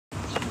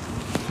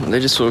I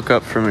just woke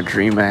up from a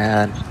dream I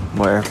had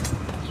where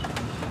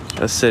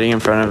I was sitting in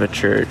front of a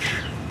church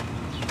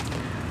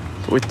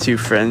with two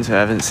friends who I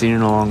haven't seen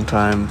in a long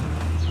time.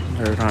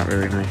 They're not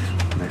really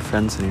my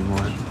friends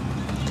anymore.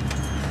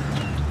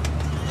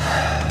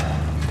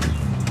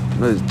 It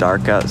was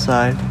dark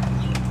outside.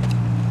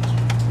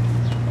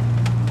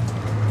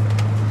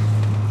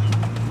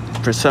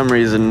 For some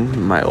reason,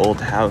 my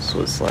old house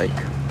was like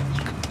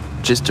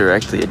just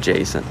directly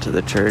adjacent to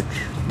the church.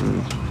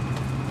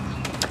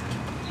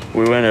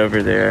 We went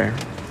over there,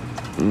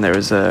 and there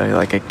was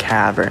a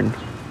cavern,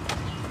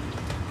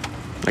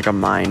 like a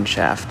mine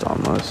shaft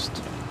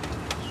almost.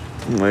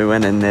 And we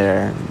went in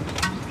there, and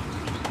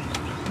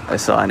I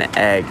saw an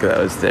egg that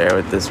was there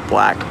with this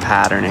black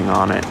patterning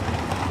on it.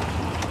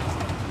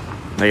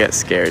 I got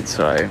scared,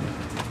 so I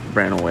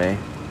ran away.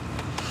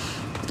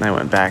 And I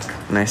went back,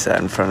 and I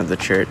sat in front of the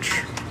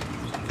church.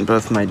 And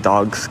both my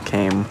dogs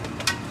came,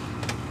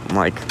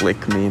 and,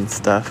 lick me and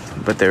stuff,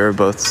 but they were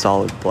both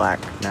solid black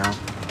now.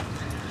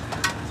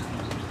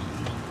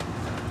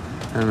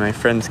 And my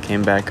friends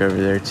came back over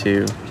there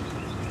too.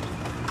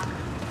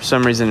 For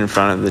some reason in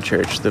front of the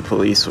church, the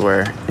police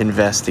were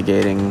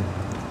investigating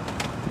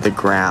the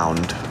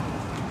ground,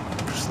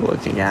 just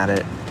looking at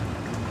it.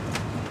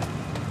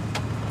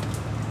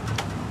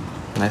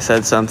 And I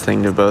said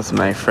something to both of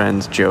my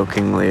friends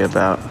jokingly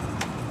about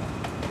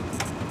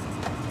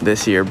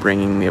this year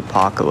bringing the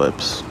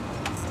apocalypse.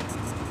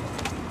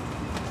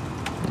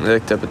 I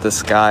looked up at the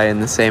sky,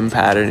 and the same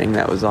patterning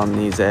that was on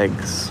these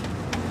eggs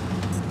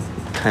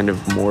kind of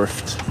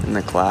morphed in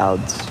the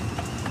clouds,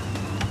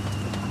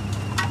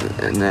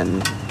 and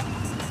then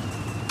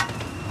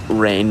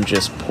rain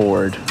just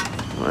poured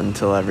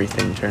until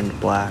everything turned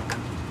black.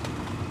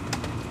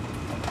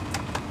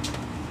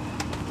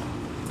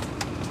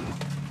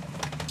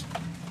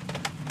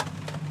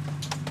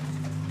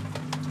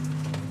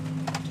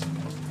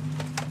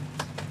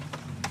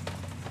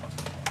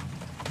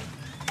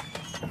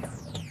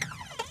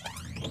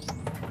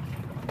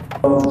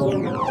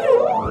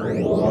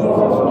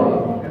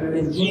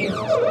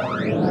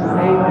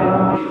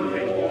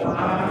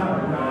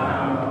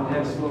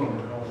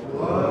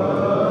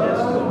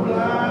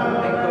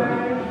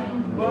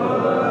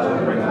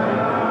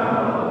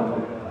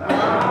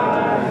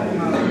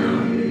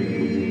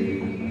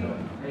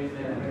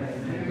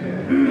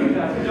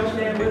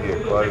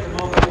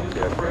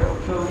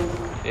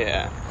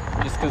 Yeah,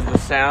 just because the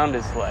sound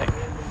is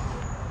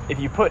if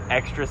you put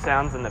extra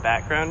sounds in the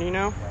background,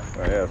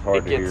 it's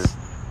hard to hear. It gets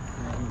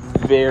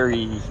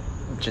very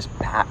just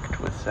packed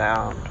with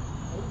sound.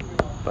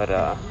 But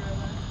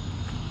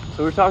so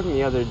we were talking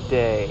the other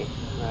day,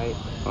 right?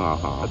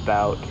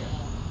 About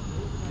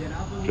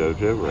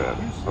Jojo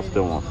Rabbit. I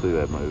still want to see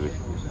that movie.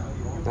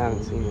 I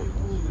haven't seen it.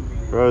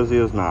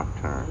 Rosie's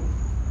Nocturne.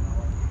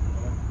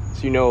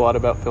 So you know a lot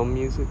about film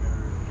music?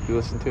 You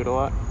listen to it a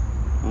lot?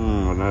 I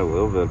know a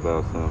little bit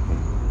about something.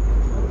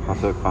 I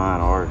took fine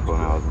art when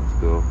I was in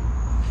school.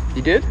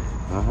 You did?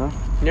 Uh-huh.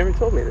 You never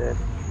told me that.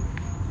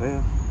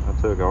 Yeah,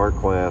 I took art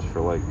class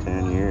for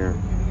 10 years.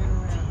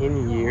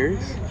 10 years?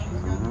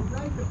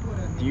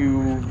 Mm-hmm. Do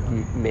you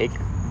make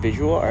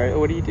visual art?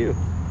 What do you do?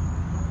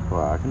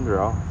 Well, I can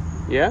draw.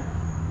 Yeah?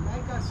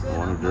 I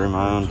want to draw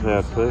my own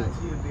tattoo.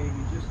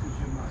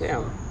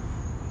 Damn.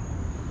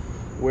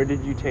 Where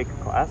did you take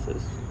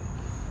classes?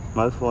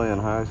 Mostly in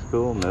high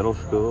school, middle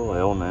school,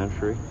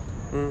 elementary.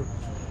 And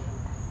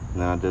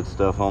then I did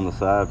stuff on the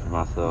side for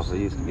myself. I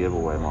used to give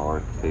away my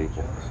art to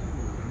people.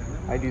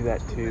 I do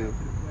that too.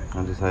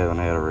 I just haven't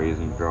had a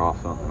reason to draw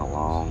something in a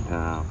long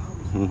time.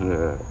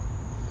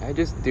 I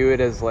just do it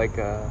as I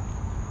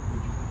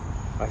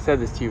said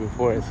this to you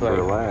before. It's to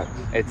relax.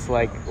 It's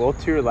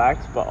to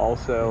relax, but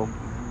also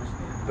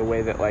the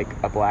way that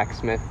a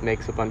blacksmith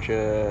makes a bunch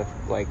of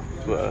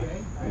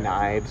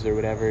knives or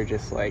whatever,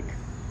 just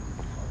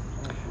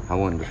I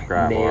wouldn't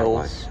describe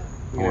nails.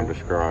 I wouldn't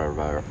describe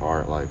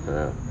art like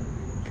that.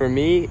 For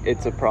me,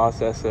 it's a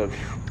process of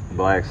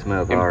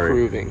blacksmith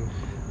improving.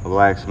 A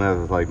blacksmith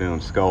is like doing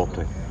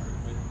sculpting.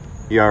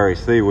 You already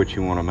see what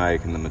you want to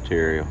make in the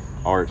material.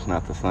 Art's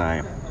not the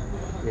same.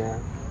 Yeah,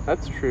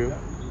 that's true.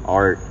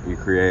 Art, you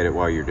create it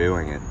while you're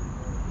doing it.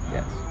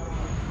 Yes.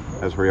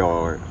 That's real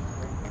art.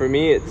 For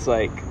me, it's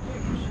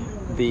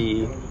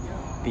the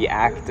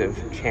act of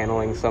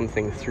channeling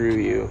something through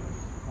you.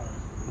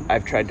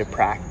 I've tried to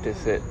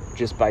practice it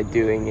just by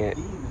doing it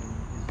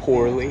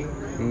poorly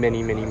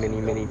many, many,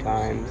 many, many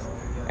times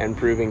and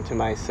proving to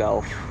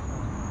myself.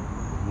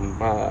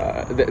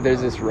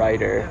 There's this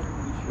writer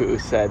who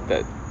said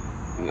that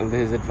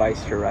his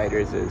advice to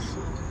writers is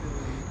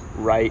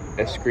write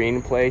a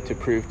screenplay to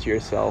prove to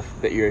yourself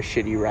that you're a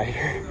shitty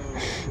writer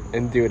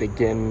and do it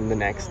again the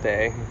next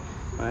day.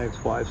 My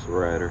ex-wife's a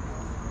writer.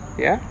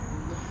 Yeah?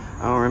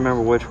 I don't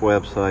remember which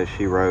website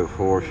she wrote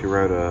for. She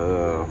wrote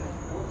a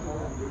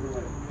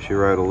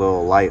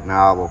little light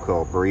novel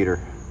called Breeder.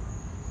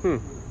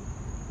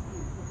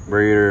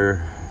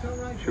 Breeder.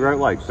 She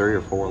wrote 3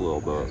 or 4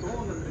 little books.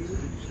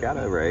 She got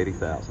over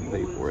 80,000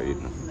 people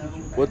reading them.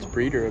 What's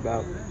Breeder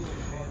about?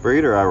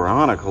 Breeder,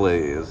 ironically,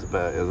 is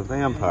a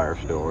vampire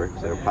story.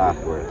 They were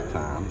popular at the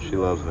time. She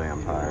loves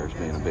vampires,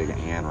 being a big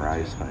Anne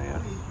Rice fan.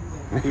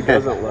 Who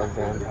doesn't love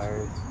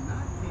vampires?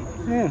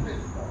 Yeah.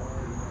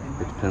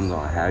 It depends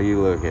on how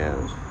you look at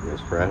it.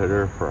 Is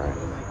predator or prey?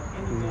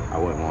 I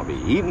wouldn't want to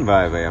be eaten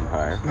by a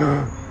vampire.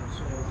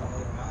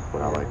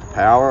 Would I like the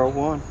power of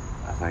one?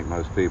 I think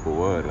most people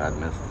would. I'd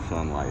miss the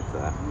sunlight,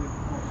 though.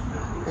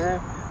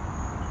 Yeah.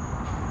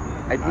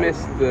 I'd miss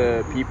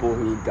the people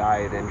who die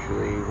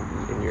eventually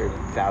in your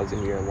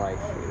 1,000-year life,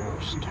 you know.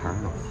 Just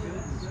turn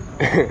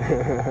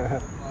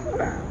them.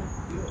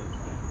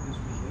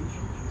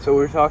 So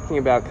we're talking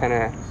about kind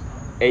of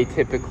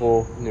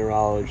atypical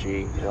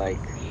neurology, like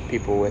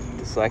people with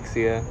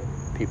dyslexia,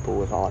 people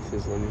with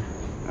autism,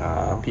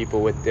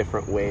 people with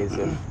different ways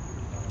of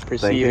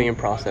perceiving and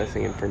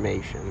processing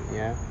information,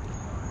 yeah?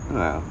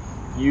 No.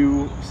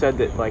 You said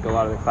that like a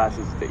lot of the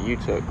classes that you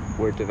took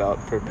were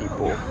developed for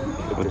people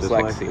with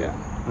dyslexia.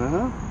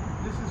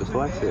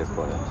 Dyslexia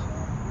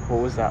class.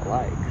 What was that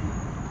like?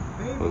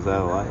 What was that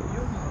like?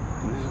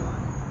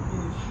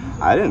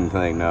 I didn't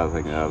think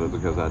nothing of it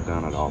because I'd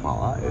done it all my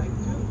life.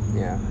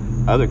 Yeah.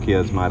 Other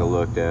kids might have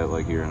looked at it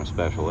like you're in a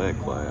special ed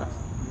class.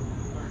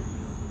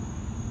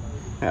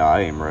 Yeah,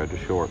 I even rode the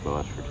short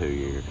bus for 2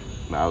 years.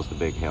 I was the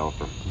big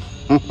helper.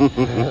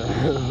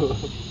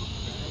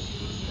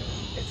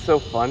 It's so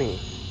funny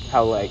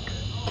how like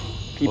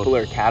people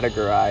are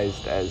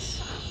categorized as,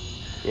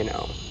 you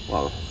know.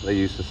 Well, they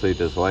used to see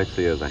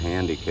dyslexia as a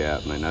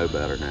handicap, and they know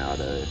better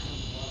nowadays.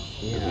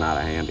 Yeah. It's not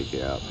a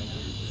handicap.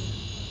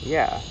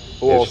 Yeah.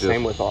 Well, It's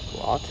same just- with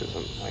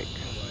autism. Like,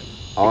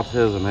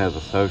 Autism has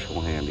a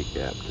social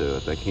handicap to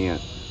it. They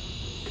can't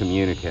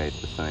communicate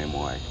the same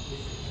way.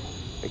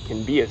 it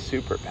can be a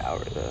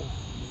superpower, though.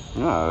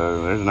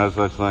 No, there's no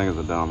such thing as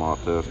a dumb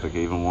autistic,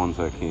 even ones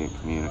that can't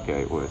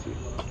communicate with you.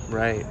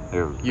 Right.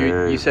 They're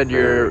You said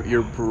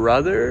your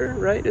brother,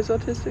 right, is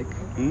autistic?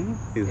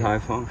 He's high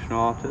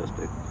functional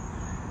autistic.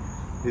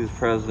 He's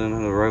president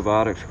of the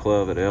robotics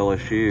club at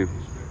LSU.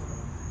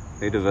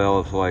 He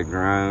develops like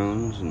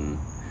drones and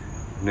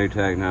new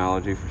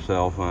technology for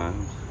cell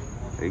phones.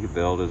 He could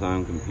build his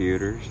own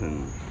computers,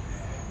 and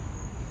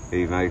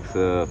he makes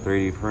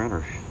 3D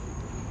printers.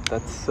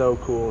 That's so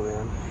cool,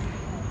 man.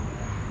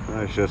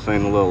 I just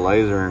seen the little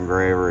laser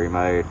engraver he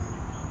made.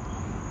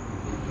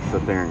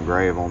 Sit there and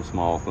engrave on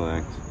small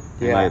things.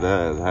 He Yeah. made that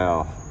at his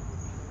house.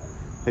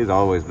 He's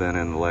always been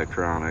in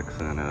electronics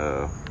and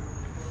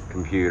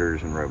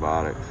computers and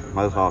robotics.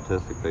 Most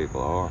autistic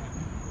people are.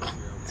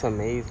 It's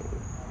amazing.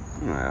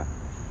 Yeah.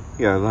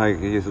 Yeah, like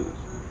it's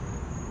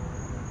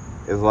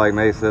like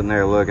me sitting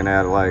there looking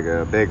at like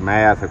a big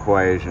math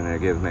equation and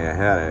it gives me a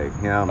headache.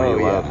 He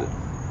loves it.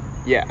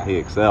 Yeah. He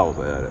excels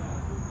at it.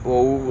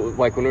 Well,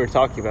 like when we were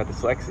talking about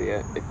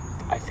dyslexia,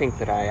 I think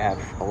that I have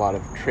a lot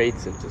of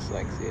traits of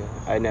dyslexia.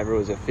 I never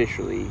was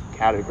officially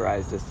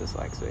categorized as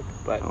dyslexic,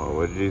 but Oh,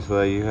 what did you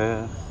say you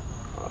had?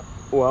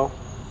 well,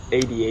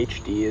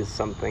 ADHD is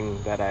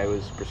something that I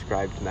was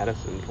prescribed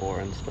medicine for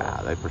and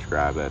stuff. They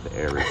prescribe that to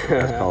everything.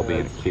 That's called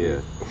being a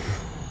kid.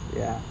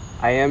 Yeah.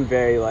 I am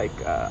very like,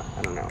 I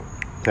don't know,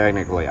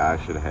 Technically,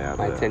 I should have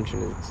my that.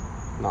 attention is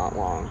not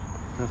long.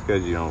 That's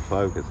because you don't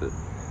focus it.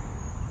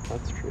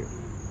 That's true.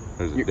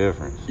 There's a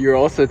difference. You're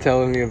also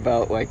telling me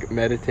about like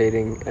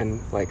meditating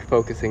and like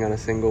focusing on a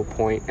single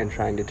point and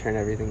trying to turn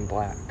everything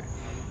black.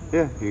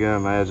 Yeah, you gotta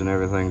imagine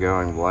everything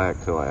going black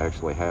till it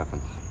actually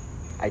happens.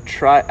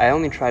 I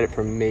only tried it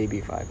for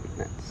maybe 5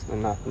 minutes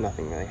and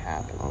nothing really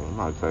happened. Well, it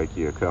might take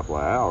you a couple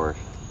of hours.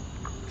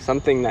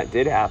 Something that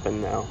did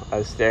happen though, I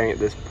was staring at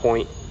this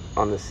point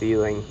on the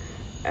ceiling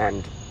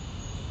and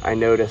I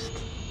noticed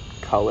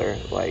color,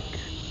 like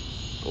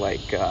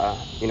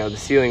the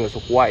ceiling was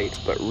white,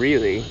 but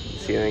really the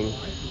ceiling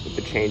with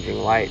the changing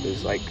light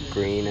was like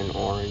green and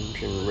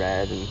orange and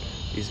red and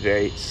these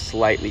very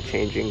slightly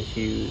changing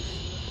hues.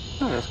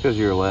 Oh, that's because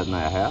you're letting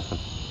that happen.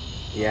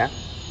 Yeah.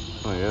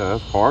 Oh yeah,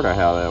 that's part of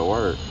how that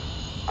works.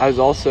 I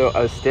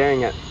was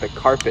staring at the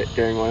carpet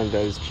during one of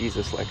those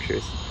Jesus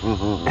lectures.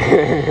 Mm-hmm.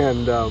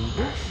 And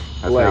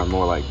That like, sounds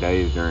more like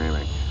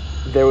daydreaming.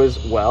 there was,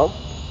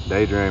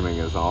 Daydreaming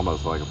is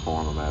almost like a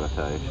form of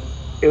meditation.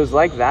 it was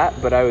like that,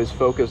 but I was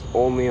focused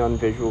only on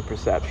visual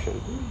perception.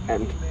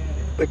 And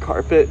the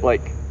carpet,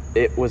 like,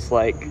 it was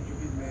like,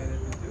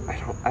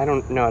 I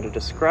don't know how to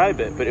describe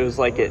it, but it was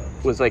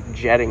like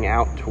jetting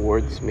out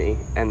towards me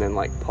and then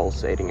like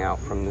pulsating out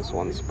from this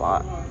one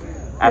spot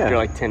after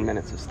like 10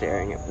 minutes of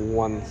staring at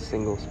one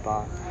single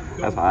spot.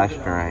 That's eye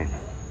strain.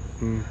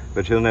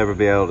 But you'll never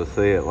be able to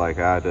see it like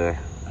I do.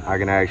 I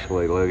can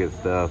actually look at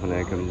stuff and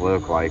it can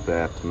look like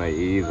that to me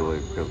easily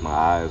because my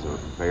eyes are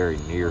very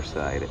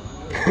nearsighted.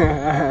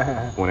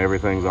 When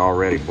everything's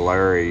already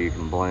blurry, you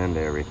can blend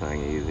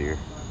everything easier.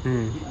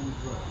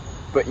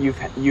 But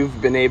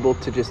you've been able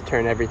to just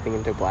turn everything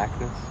into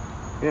blackness?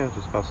 Yeah,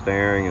 just by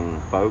staring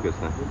and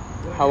focusing.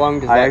 How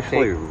long does I that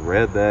actually take?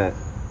 read that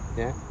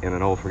Yeah? in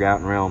an old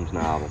Forgotten Realms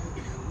novel.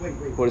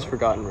 What is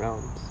Forgotten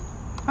Realms?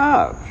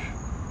 Oh,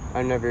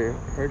 I've never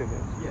heard of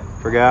it.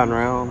 Forgotten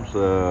Realms,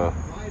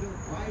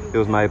 It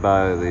was made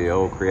by the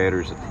old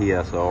creators of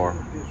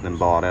TSR, then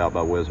bought out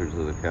by Wizards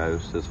of the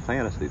Coast. It's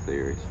fantasy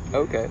theories.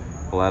 Okay.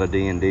 A lot of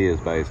D&D is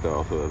based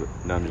off of it.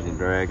 Dungeons and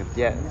Dragons.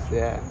 Yes,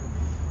 yeah.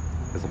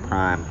 It's a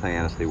prime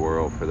fantasy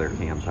world for their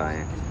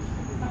campaigns.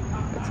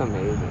 That's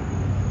amazing.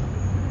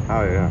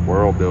 Oh yeah,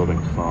 world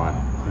building's fun.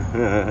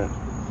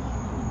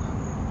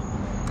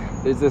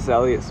 There's this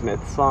Elliott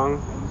Smith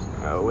song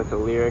with a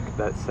lyric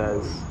that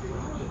says,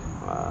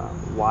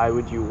 why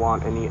would you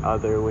want any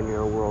other when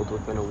you're a world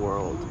within a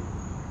world?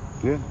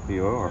 Yeah,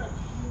 you are.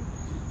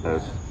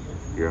 That's,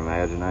 your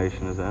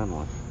imagination is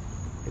endless.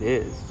 It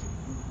is.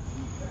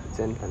 It's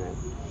infinite.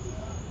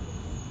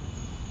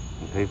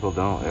 And people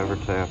don't ever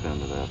tap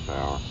into that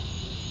power.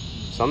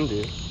 Some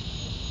do.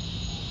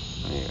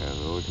 Yeah,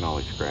 but we can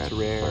only scratch It's the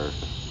rare.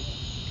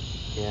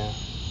 surface. Yeah.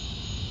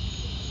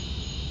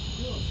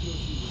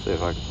 See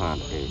if I can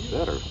find a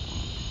better one.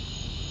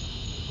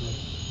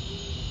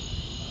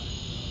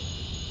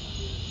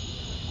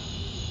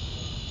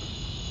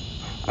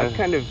 I've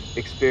kind of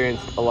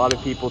experienced a lot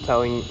of people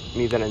telling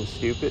me that I'm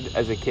stupid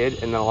as a kid,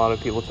 and then a lot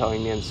of people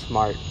telling me I'm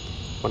smart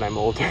when I'm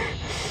older.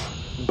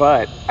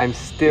 But I'm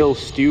still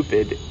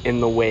stupid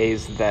in the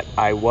ways that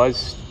I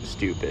was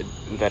stupid,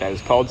 that I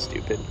was called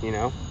stupid, you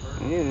know?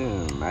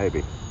 Yeah,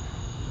 maybe.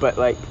 But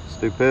like...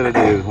 Stupidity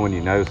is when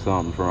you know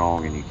something's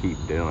wrong and you keep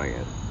doing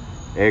it.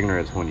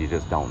 Ignorance when you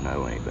just don't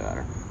know any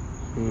better.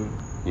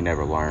 You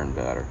never learn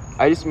better.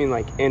 I just mean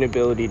like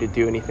inability to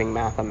do anything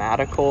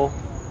mathematical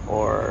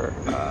or...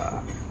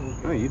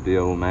 Well, you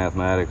deal with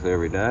mathematics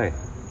every day.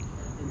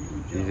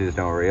 You just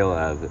don't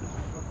realize it.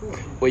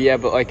 Well, yeah,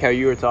 but like how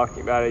you were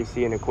talking about it, you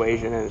see an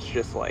equation and it's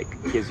just like,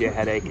 gives you a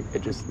headache.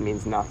 It just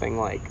means nothing.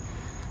 Like,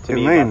 to It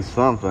me, means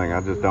something,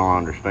 I just don't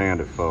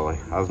understand it fully.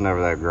 I was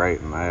never that great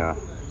in math.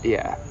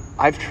 yeah.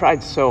 I've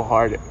tried so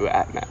hard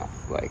at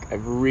math. Like,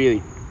 I've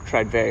really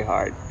tried very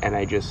hard, and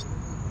I just,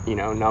 you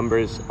know,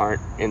 numbers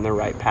aren't in the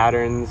right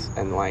patterns,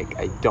 and like,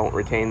 I don't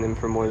retain them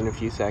for more than a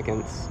few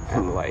seconds,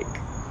 and like,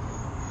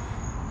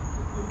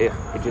 it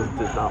just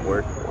does not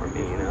work for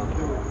me, you know?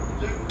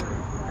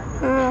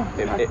 I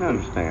can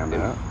understand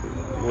that.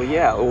 Well,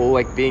 yeah, well,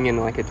 like being in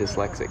like a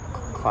dyslexic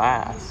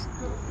class.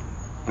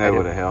 That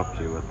would have helped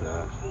you with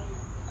that.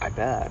 I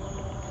bet.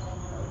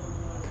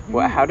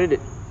 Well, how did it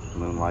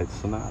Moonlight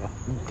Sonata.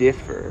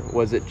 differ?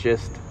 Was it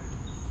just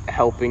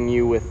helping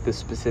you with the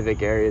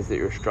specific areas that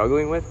you were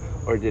struggling with,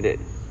 or did it...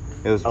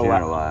 It was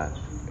generalized.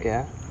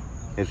 Yeah?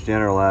 It's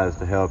generalized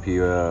to help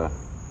you, I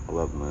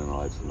love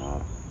Moonlight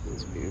Sonata.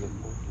 It's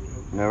beautiful.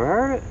 Never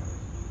heard it?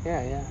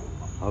 Yeah, yeah.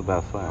 I was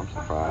about to say, I'm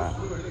surprised.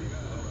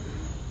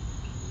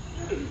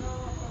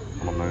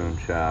 I'm a moon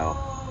child.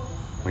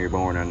 When you're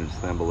born under the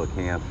symbol of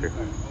Cancer,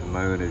 the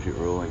moon is your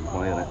ruling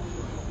planet.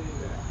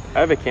 I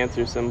have a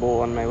Cancer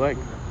symbol on my leg,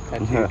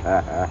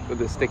 tattooed,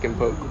 with a stick and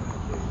poke.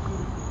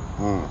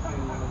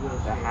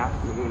 The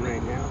half moon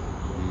right now.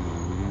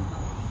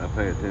 I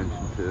pay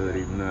attention to it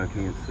even though I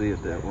can't see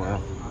it that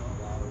well.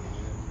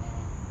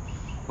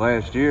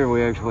 Last year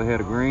we actually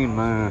had a green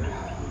moon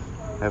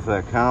after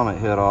that comet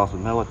hit off the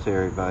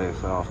military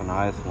base off in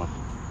Iceland.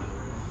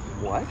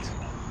 What?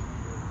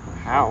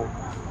 How?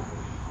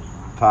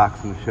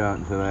 Toxins shot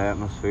into the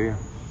atmosphere.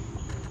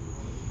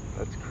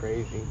 That's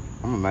crazy.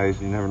 I'm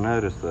amazed you never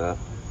noticed that.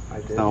 I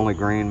It's did. the only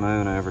green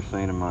moon I ever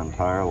seen in my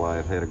entire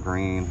life. Had a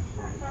green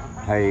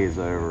haze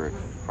over it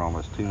for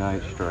almost 2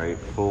 nights straight,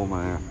 full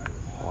moon.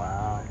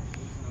 Wow.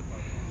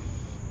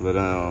 But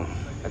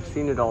I've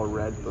seen it all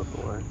red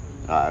before.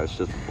 it's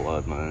just a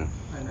blood moon.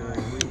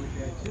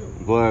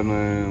 Blood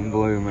moon,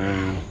 blue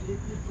moon.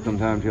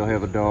 Sometimes you'll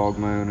have a dog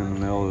moon in the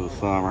middle of the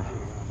summer.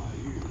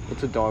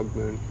 What's a dog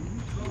moon?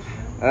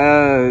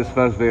 It's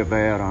supposed to be a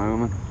bad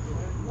omen.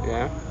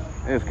 Yeah?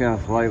 It's kind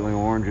of slightly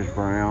orangish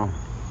brown.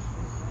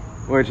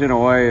 Which in a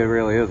way it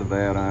really is a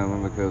bad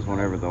omen, because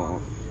whenever the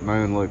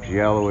moon looks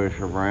yellowish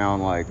or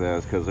brown like that,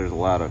 it's because there's a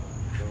lot of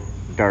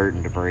dirt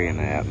and debris in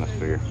the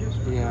atmosphere.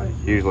 Yeah.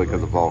 Usually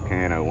because a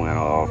volcano went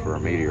off or a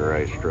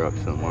meteorite struck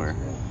somewhere.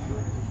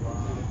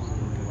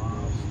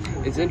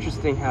 It's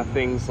interesting how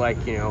things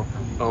like, you know,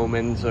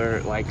 omens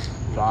or like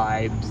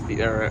vibes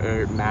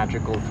or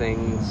magical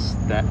things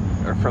that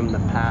are from the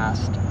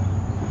past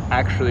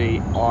actually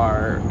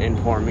are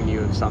informing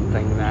you of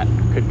something that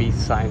could be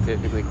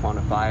scientifically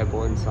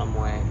quantifiable in some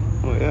way.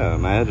 Well, yeah,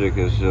 magic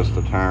is just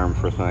a term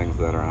for things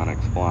that are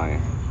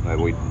unexplained, that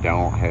we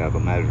don't have a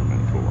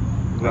measurement for.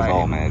 That's Right.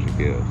 all magic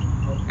is.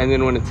 And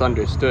then when it's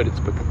understood,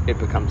 it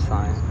becomes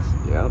science.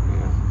 Yep.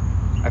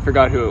 I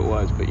forgot who it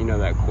was, but you know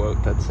that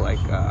quote that's like,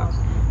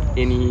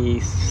 any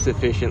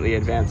sufficiently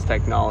advanced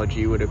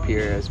technology would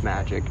appear as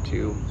magic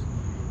to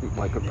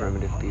like a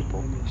primitive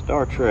people.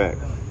 Star Trek.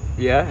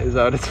 Yeah, is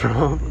that what it's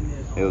from?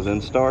 It was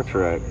in Star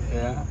Trek.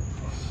 Yeah.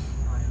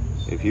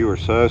 If you were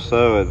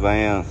so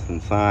advanced in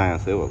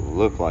science, it would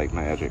look like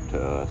magic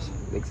to us.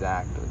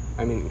 Exactly.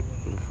 I mean,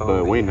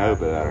 But we know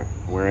better.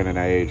 We're in an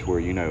age where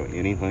you know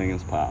anything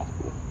is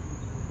possible.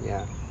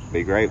 Yeah.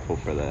 Be grateful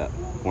for that.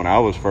 When I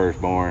was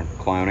first born,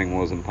 cloning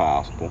was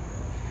impossible.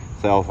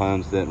 Cell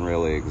phones didn't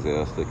really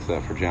exist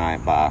except for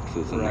giant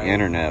boxes, and Right. the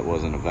internet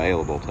wasn't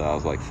available till I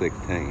was like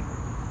 16.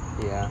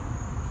 Yeah.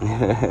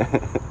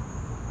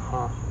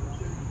 Huh.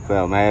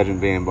 So imagine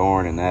being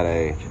born in that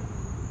age.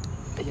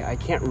 Yeah, I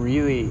can't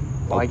really.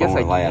 Well, Was I guess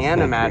born I last can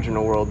century. imagine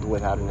a world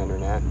without an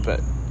internet, but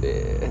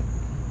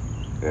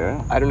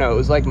Yeah. I don't know. It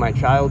was like my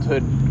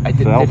childhood. I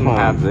Cell didn't phones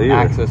have either.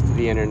 access to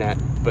the internet,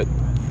 but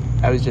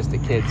I was just a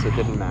kid, so it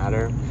didn't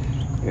matter.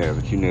 Yeah,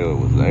 but you knew it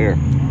was there.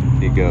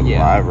 You'd go to the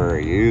Yeah.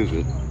 library, use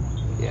it,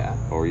 Yeah.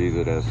 or use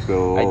it at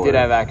school. I did or-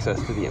 have access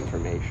to the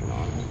information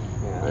on it.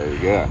 Yeah. There you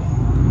go.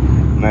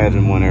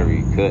 Imagine whenever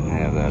you couldn't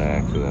have that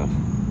access.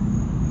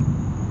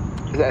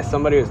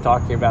 Somebody was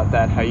talking about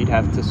that, how you'd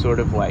have to sort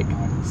of like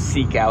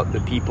seek out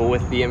the people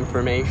with the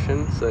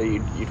information. So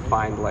you'd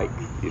find like,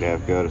 You'd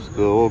have to go to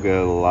school,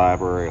 go to the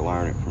library,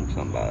 learn it from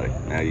somebody.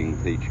 Now you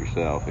can teach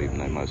yourself, even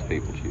though most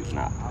people choose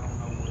not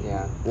to.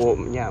 yeah. Well,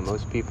 yeah,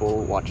 most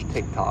people watch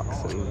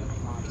TikToks and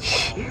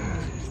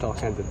just all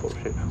kinds of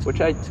bullshit. Which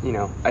I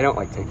don't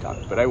like TikTok,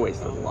 but I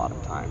wasted a lot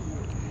of time.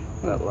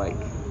 But like,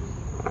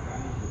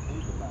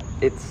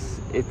 it's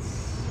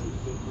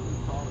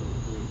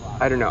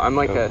I don't know. I'm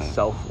like a Okay.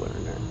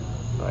 self-learner,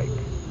 like,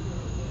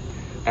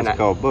 and It's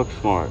called book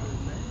smart.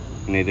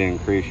 You need to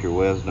increase your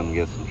wisdom,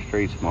 get some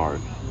street smart.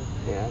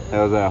 yeah.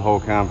 That was that whole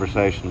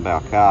conversation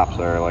about cops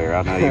earlier.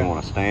 I know you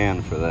want to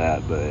stand for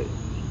that, but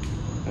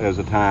there's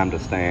a time to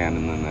stand,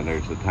 and then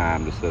there's a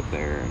time to sit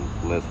there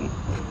and listen.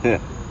 Yeah.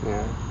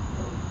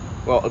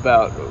 Well,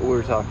 we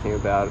were talking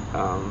about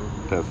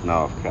Pissing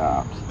off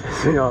cops.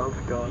 pissing off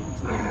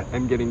cops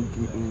and getting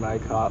beaten by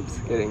cops,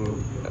 getting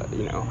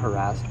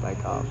harassed by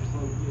cops.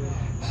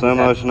 So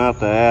much not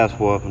the ass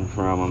whooping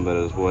from them, but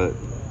is what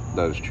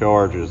those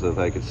charges that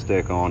they could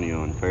stick on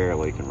you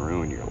unfairly can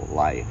ruin your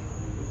life.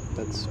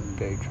 That's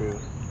very true.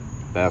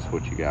 That's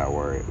what you got to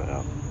worry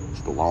about.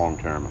 It's the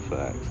long-term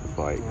effects. It's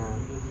like Yeah.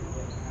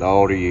 the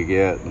older you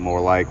get, the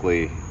more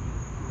likely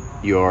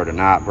you are to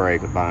not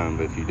break a bone,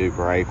 but if you do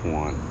break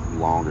one, the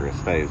longer it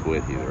stays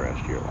with you the rest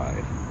of your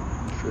life.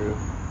 True.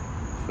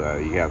 So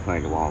you got to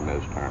think along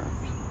those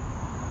terms.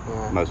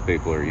 Yeah. Most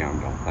people who are young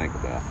don't think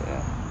about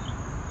that.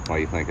 Why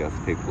you think us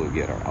people who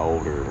get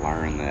older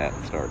learn that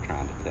and start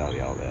trying to tell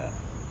y'all that?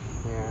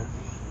 Yeah.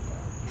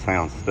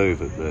 Sounds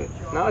stupid,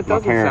 but No, it my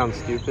doesn't sound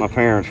stupid. My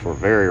parents were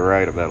very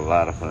right about a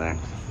lot of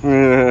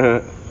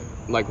things.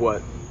 Like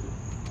what?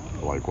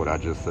 Like what I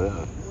just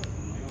said.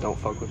 Don't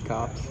fuck with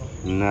cops.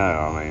 No,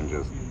 I mean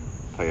just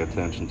pay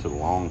attention to the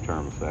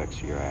long-term effects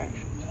of your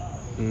actions.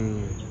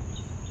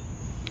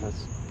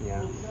 That's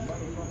yeah. I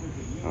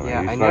mean,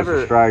 Yeah, you're I supposed never-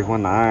 to strike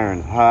when the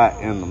iron's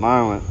hot in the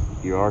moment.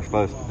 You are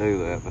supposed to do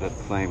that, but at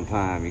the same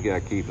time, you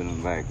got to keep it in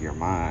the back of your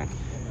mind.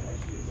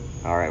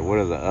 All right, what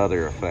are the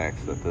other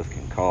effects that this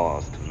can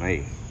cause to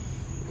me,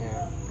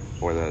 Yeah.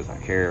 or those I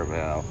care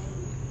about,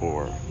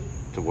 or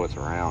to what's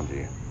around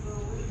you?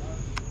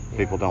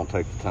 People don't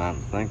take the time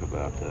to think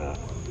about that.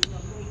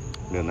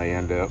 Then they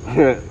end up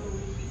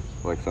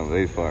like some of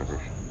these fuckers.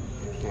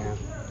 Yeah.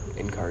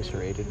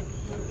 Incarcerated.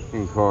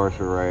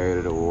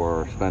 Incarcerated,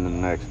 or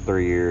spending the next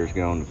 3 years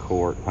going to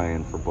court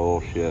paying for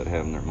bullshit,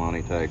 having their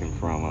money taken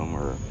from them,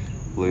 or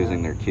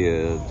losing their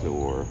kids,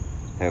 or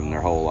having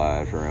their whole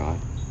lives ruined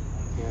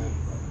Yeah.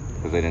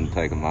 because they didn't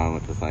take a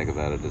moment to think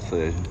about a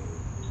decision.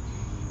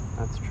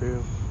 That's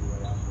true.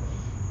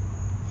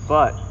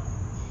 But,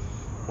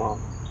 well,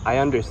 I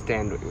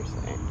understand what you're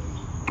saying.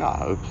 I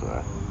hope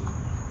so.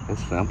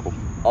 It's simple.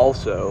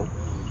 Also,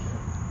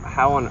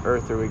 how on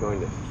earth are we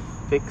going to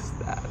fix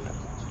that?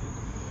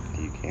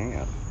 You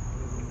can't.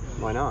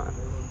 Why not?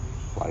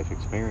 Life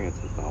experience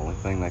is the only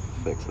thing that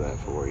can fix that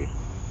for you.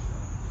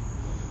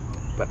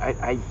 But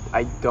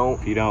I don't.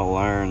 If you don't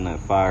learn that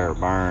fire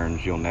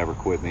burns, you'll never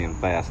quit being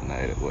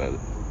fascinated with it.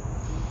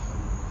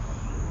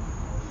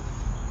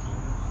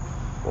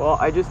 Well,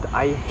 I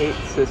hate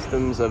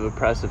systems of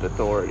oppressive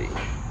authority.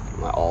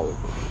 All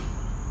of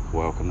them.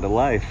 Welcome to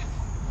life.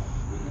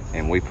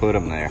 And we put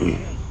them there.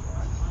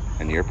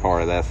 And you're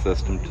part of that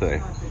system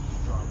too.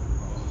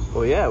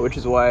 Well, yeah, which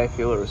is why I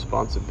feel a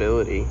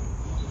responsibility.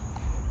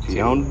 If you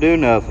don't do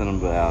nothing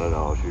about it,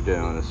 all you're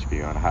doing is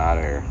spewing hot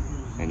air.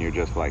 And you're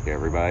just like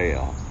everybody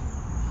else.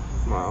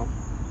 Well,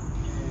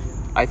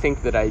 I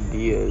think that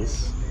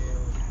ideas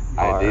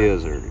are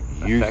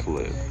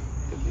useless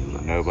effective.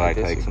 if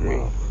nobody I takes them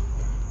disagree. up.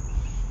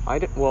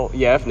 Well,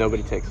 yeah, if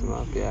nobody takes them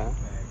up, yeah.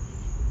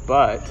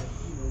 But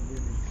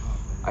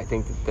I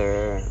think that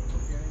they're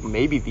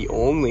maybe the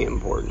only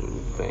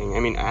important thing. I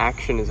mean,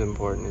 action is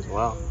important as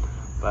well.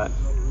 But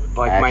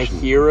like my Action.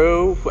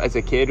 hero as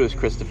a kid was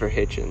Christopher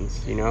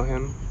Hitchens. You know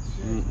him?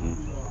 Mm-mm.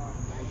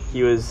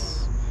 He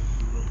was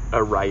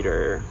a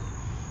writer,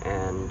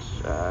 and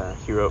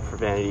he wrote for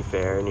Vanity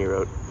Fair, and he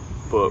wrote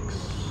books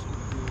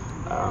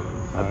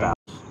about.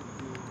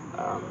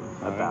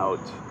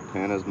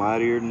 Pen is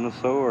mightier than the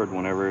sword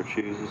whenever it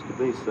chooses to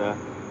be so.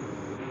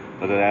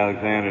 But that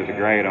Alexander the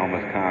Great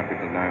almost conquered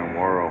the known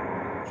world.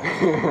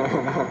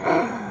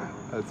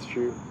 That's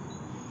true.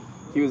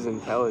 He was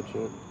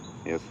intelligent.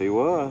 Yes, he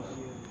was.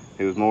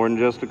 He was more than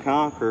just a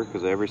conqueror,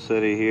 because every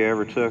city he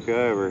ever took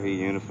over,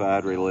 he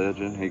unified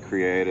religion. He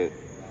created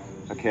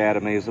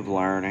academies of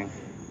learning.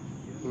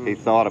 He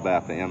thought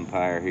about the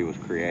empire he was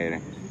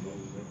creating.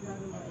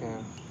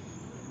 Yeah.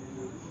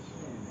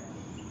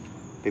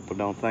 People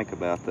don't think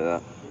about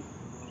that.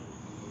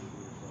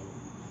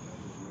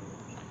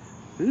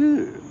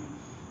 Ooh.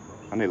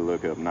 I need to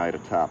look up Night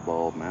Atop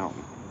Bald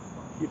Mountain.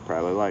 You'd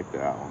probably like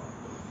that one.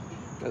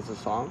 As a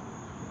song?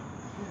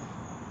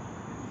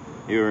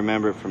 You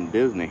remember it from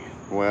Disney?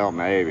 Well,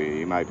 maybe.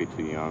 You might be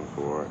too young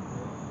for it.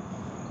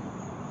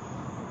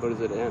 What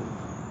is it in?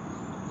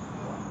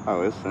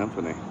 Oh, it's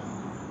symphony.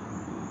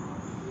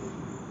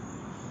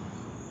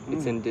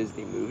 It's in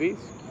Disney movies?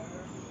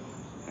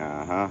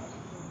 Uh-huh.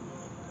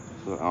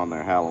 It's on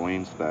their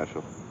Halloween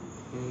special.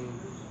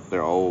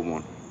 Their old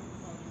one.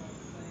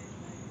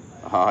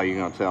 Oh, you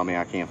gonna tell me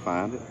I can't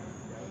find it?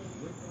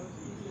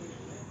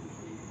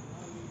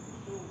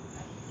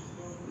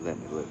 Let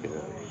me look it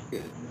up.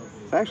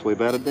 It's actually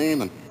about a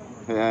demon.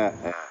 Yeah.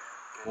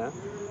 Yeah.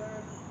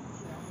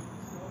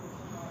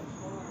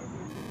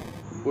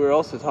 We were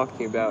also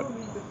talking about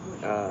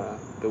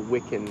the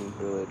Wiccan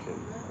religion,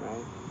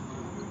 right?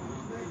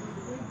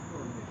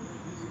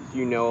 Do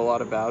you know a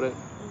lot about it?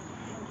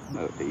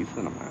 A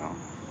decent amount.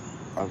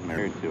 I was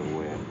married to a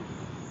witch.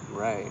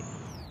 Right.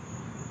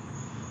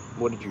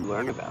 What did you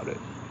learn about it?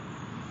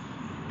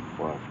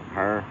 Well, from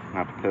her,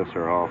 not to piss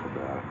her off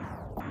about it.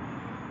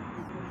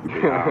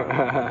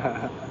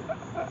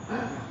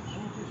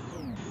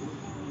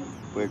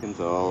 Wiccans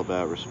are all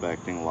about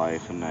respecting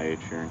life and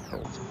nature and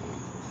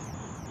consequences.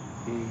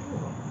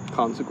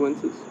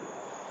 Consequences?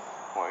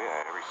 Well,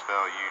 yeah, every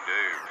spell you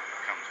do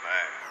comes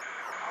back.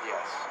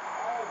 Yes.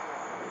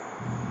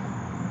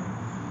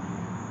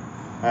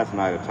 That's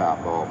Night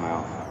Atop Bald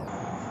Mountain.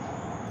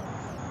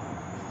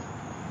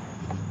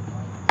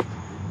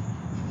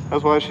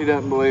 That's why she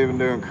doesn't believe in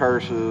doing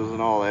curses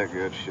and all that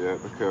good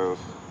shit, because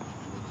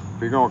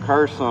if you're gonna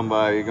curse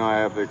somebody, you're gonna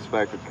have to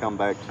expect it to come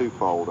back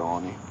twofold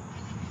on you.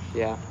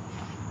 Yeah.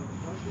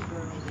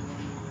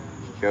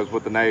 Because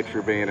with the nature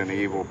of being an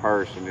evil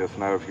person, just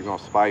know if you're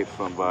gonna spite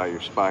somebody,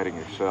 you're spiting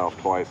yourself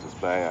twice as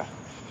bad.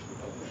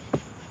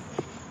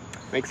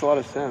 Makes a lot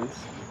of sense.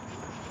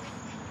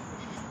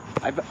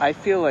 I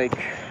feel like,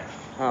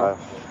 I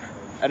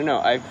don't know,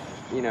 I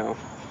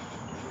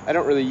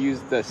don't really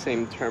use the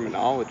same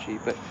terminology,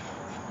 but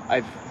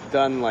I've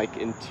done like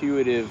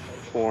intuitive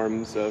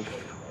forms of,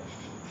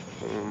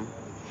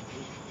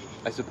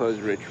 I suppose,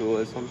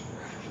 ritualism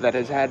that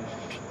has had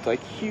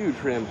like huge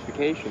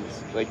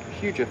ramifications, like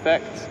huge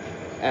effects,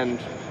 and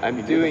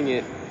I'm doing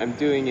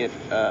it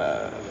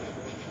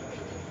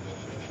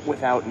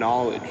without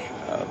knowledge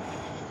of,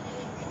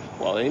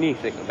 well,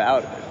 anything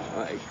about it.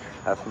 Like,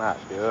 That's not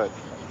good.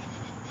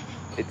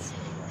 it's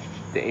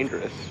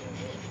dangerous.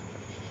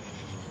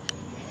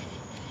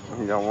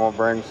 You don't want to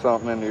bring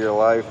something into your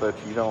life that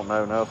you don't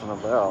know nothing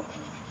about.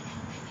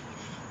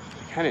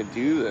 I kind of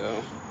do,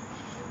 though.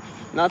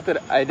 Not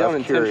that I don't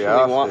That's intentionally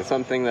curiosity. want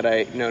something that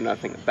I know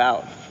nothing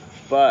about,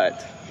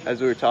 but as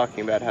we were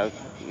talking about how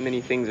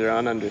many things are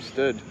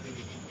ununderstood,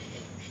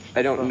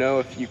 I don't know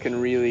if you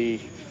can really...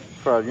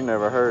 Fred, you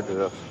never heard of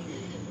this.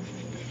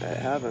 I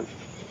haven't.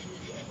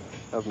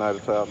 That's Night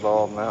Atop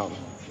Bald Mountain.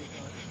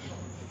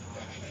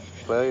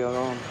 Play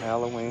on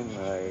Halloween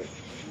night.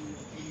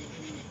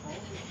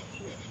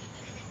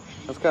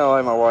 That's kind of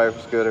like my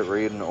wife's good at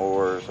reading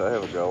ores. I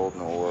have a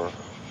golden ore.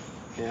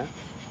 Yeah?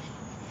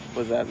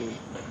 What does that mean?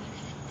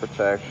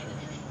 Protection.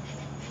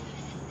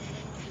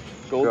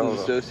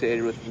 Golden's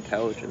associated with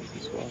intelligence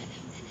as well.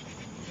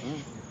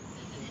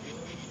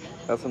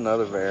 That's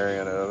another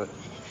variant of it.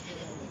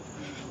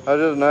 I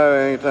just know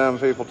anytime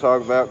people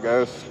talk about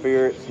ghosts,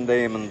 spirits, and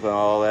demons and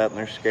all that, and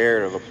they're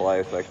scared of a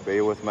place, they could be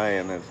with me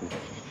and it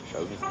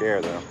doesn't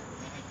scare them.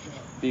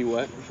 Be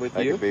what? With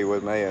They you? could be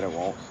with me and it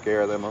won't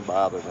scare them or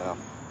bother them.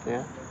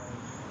 Yeah.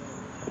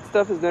 That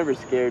stuff has never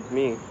scared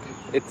me.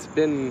 It's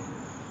been...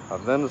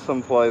 I've been to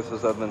some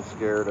places I've been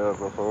scared of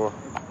before.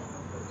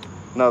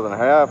 Nothing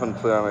happened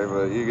to me,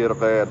 but you get a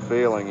bad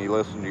feeling, you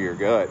listen to your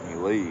gut, and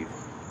you leave.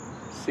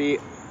 See,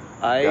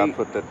 God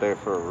put that there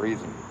for a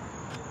reason.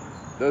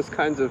 Those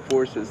kinds of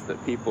forces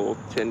that people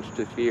tend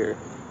to fear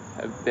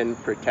have been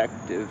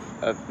protective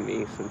of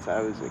me since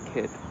I was a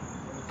kid.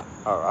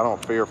 Oh, I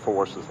don't fear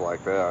forces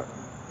like that.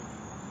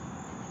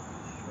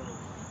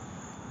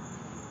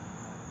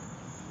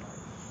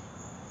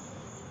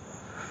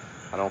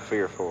 I don't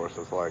fear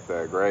forces like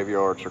that.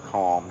 Graveyards are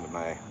calm to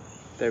me.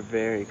 They're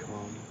very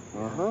calm.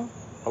 Uh-huh.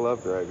 I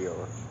love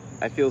graveyards.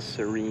 I feel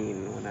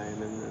serene when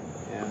I'm in them,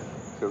 yeah.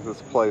 Because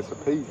it's a place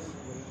of peace.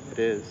 It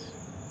is.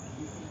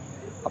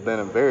 I've been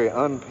in very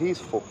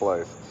unpeaceful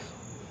places.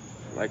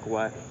 Like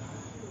what?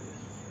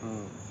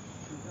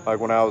 Like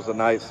when I was a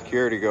night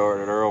security guard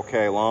at Earl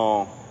K.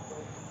 Long,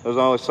 there's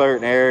only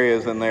certain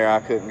areas in there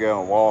I couldn't go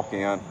and walk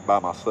in by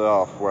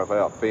myself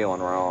without feeling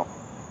wrong.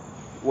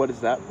 What is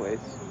that place?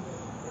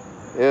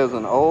 It is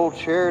an old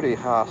charity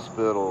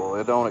hospital.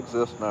 It don't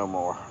exist no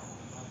more.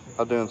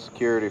 I'm doing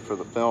security for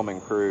the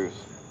filming crews.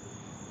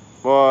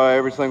 Boy,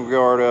 every single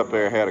guard up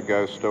there had a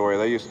ghost story.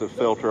 They used to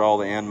filter all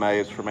the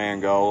inmates from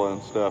Angola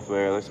and stuff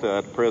there. They still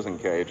had prison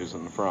cages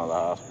in the front of the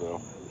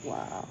hospital.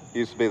 Wow.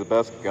 Used to be the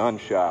best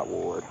gunshot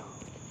ward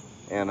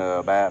in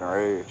Baton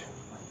Rouge.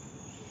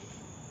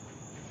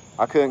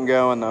 I couldn't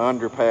go in the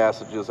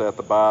underpassages at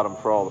the bottom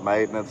for all the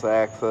maintenance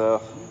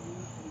access.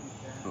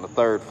 And the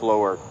third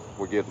floor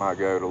would get my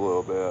goat a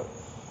little bit.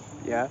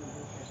 Yeah?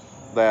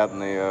 That and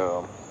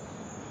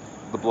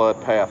the blood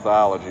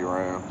pathology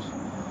rooms.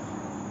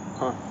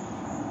 Huh.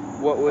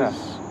 What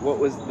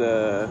was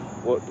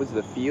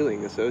the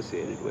feeling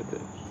associated with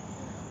it?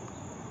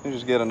 You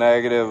just get a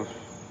negative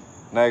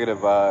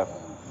vibe.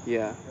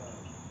 Yeah.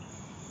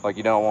 Like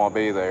you don't want to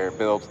be there. It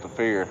builds the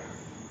fear.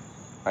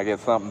 I get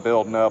something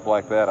building up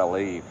like that, I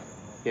leave.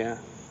 Yeah.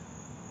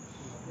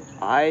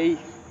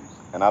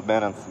 And I've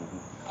been in some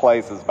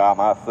places by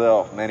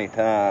myself many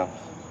times.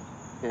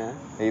 Yeah.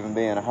 Even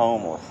being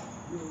homeless.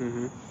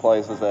 Mm-hmm.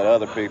 Places that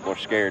other people are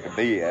scared to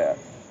be at.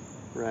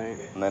 Right.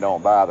 And they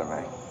don't bother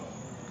me.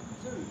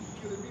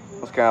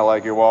 It's kind of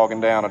like you're walking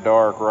down a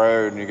dark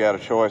road and you got a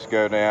choice to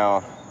go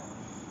down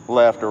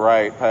left or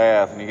right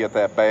path, and you get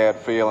that bad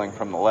feeling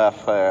from the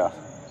left path.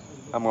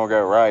 I'm going to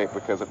go right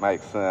because it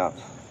makes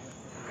sense.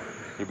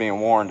 You're being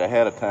warned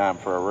ahead of time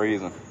for a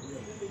reason.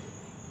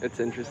 It's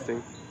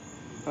interesting.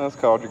 That's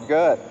called your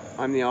gut.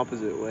 I'm the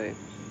opposite way.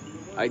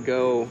 I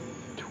go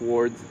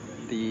towards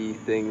the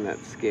thing that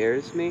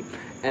scares me,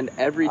 and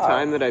every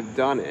time that I've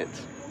done it,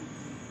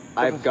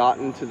 I've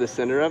gotten to the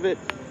center of it,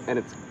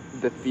 and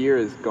the fear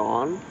is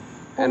gone,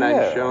 and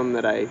I'm shown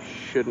that I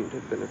shouldn't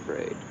have been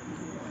afraid.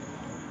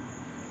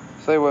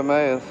 See, with me,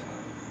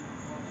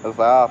 it's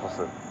the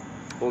opposite.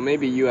 Well,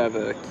 maybe you have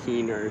a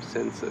keener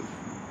sense of,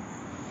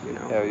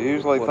 Yeah,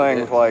 usually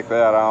things like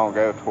that, I don't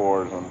go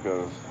towards them,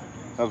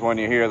 because when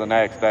you hear the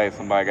next day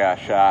somebody got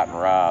shot and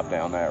robbed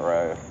down that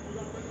road,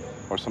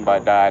 or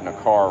somebody died in a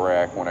car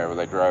wreck whenever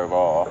they drove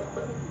off.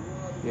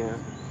 Yeah.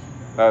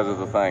 Those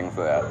are the things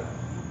that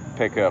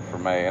pick up for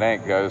me. It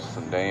ain't ghosts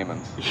and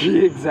demons.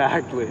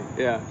 Exactly,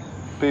 yeah.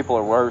 People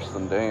are worse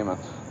than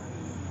demons.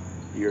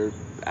 You're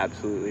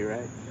absolutely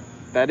right.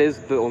 That is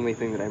the only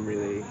thing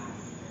that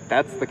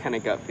that's the kind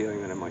of gut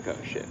feeling that I'm like, oh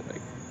shit.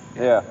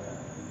 Yeah.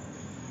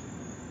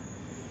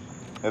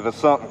 If it's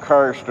something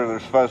cursed or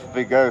there's supposed to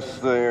be ghosts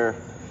there,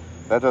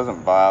 that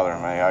doesn't bother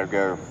me. I'd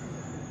go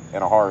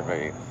in a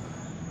heartbeat.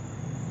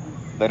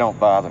 They don't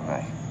bother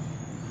me.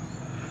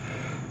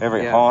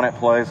 Every haunted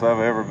place I've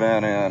ever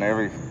been in,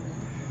 every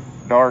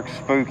dark,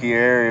 spooky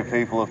area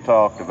people have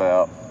talked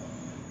about,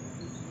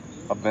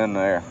 I've been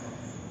there.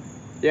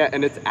 Yeah,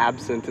 and it's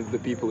absent of the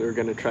people who are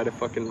going to try to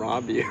fucking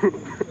rob you.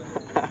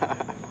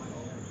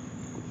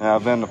 Now,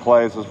 I've been to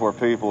places where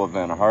people have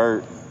been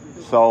hurt,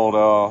 sold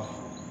off,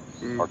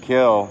 or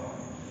killed.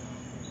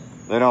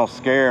 They don't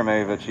scare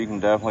me, but you can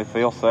definitely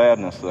feel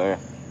sadness there.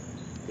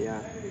 Yeah.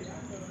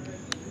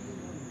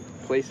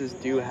 Places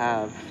do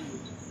have,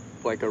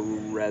 like, a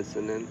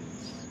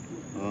resonance.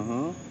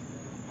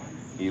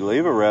 Mm-hmm. You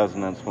leave a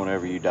resonance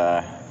whenever you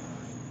die.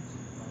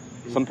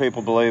 Some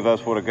people believe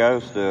that's what a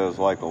ghost is,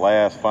 like the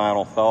last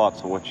final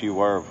thoughts of what you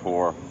were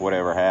before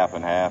whatever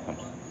happened.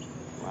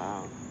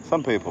 Wow.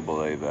 Some people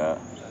believe that.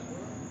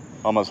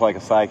 Almost like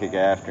a psychic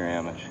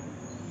afterimage.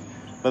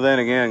 But then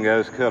again,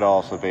 ghosts could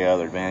also be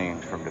other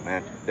beings from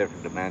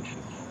different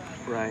dimensions.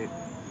 Right.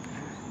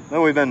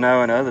 Then we've been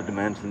knowing other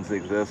dimensions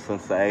exist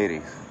since the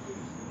 80s.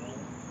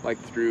 Like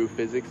through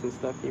physics and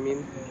stuff, you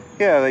mean?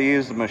 Yeah, they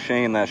used a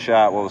machine that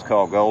shot what was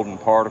called golden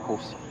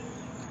particles.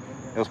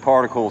 It was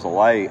particles of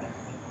light.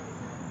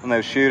 And they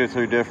would shoot it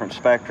through different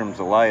spectrums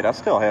of light. I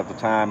still have the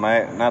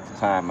not the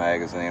Time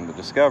magazine, the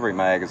Discovery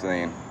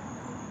magazine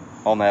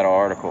on that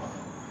article.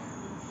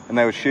 And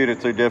they would shoot it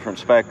through different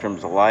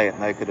spectrums of light,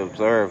 and they could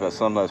observe that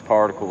some of those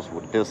particles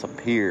would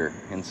disappear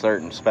in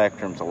certain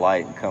spectrums of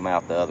light and come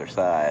out the other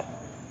side.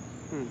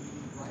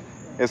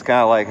 It's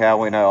kind of like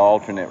how we know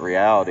alternate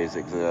realities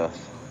exist.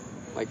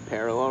 Like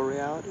parallel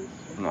realities?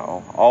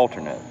 No,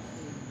 alternate.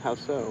 How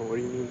so? What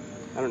do you mean?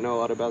 I don't know a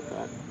lot about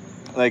that.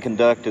 They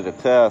conducted a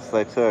test.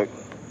 They took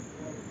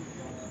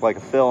like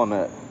a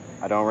filament.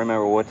 I don't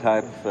remember what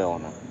type of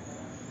filament.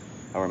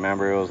 I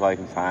remember it was like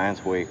in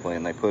Science Weekly,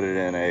 and they put it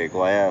in a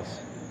glass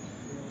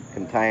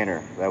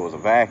container that was a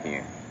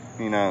vacuum.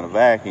 You know, in a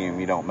vacuum,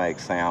 you don't make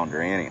sound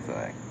or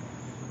anything.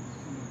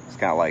 It's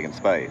kind of like in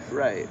space.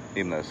 Right.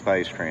 Even though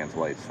space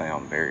translates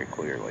sound very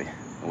clearly.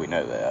 We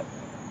know that.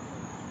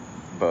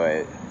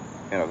 But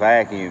in a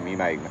vacuum,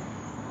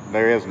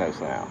 there is no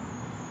sound.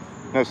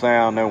 No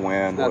sound, no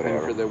wind, There's nothing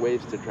whatever. for the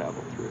waves to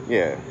travel through.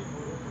 Yeah.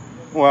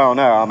 Well,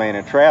 no, I mean,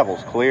 it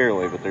travels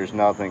clearly, but there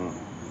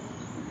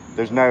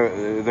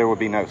would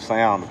be no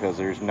sound because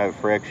there's no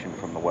friction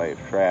from the wave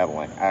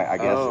traveling. I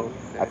guess,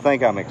 okay. I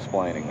think I'm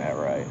explaining that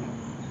right.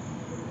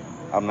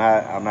 I'm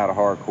not a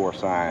hardcore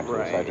scientist.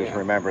 Right, I just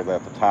remember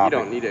that the topic.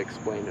 You don't need to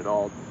explain it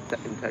all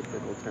in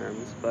technical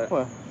terms, but.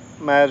 Well,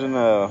 imagine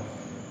a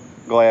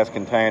glass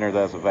container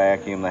that's a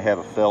vacuum. They have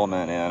a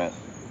filament in it,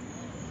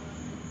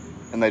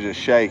 and they just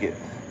shake it,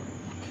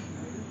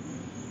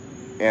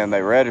 and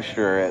they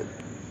register it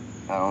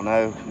I don't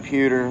know,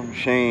 computer,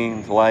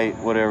 machines, light,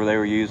 whatever they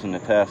were using to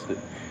test it.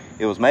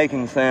 It was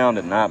making sound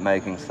and not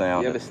making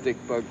sound. You have a stick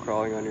bug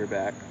crawling on your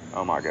back.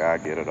 Oh my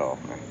God, get it off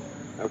me.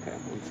 Okay,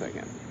 1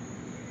 second.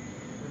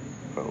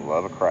 For the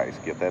love of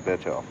Christ, get that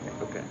bitch off me.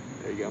 Okay,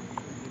 there you go.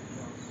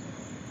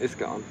 It's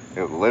gone.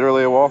 It was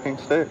literally a walking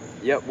stick.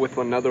 Yep, with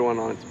another one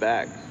on its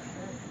back.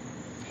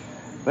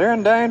 They're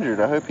endangered.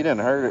 I hope you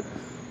didn't hurt it.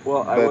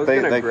 Well, I was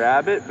gonna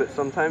grab it, but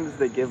sometimes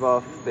they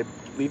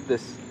leave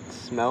this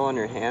smell on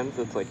your hands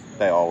that's like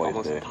they always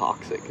almost do.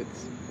 Toxic.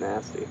 It's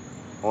nasty.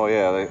 Well,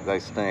 yeah, they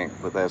stink,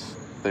 but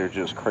they're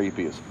just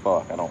creepy as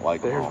fuck. I don't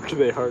like them.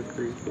 They are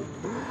creepy.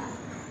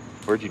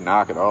 Where'd you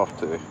knock it off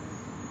to?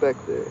 Back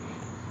there.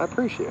 I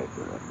appreciate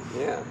that.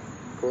 Yeah,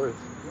 of course.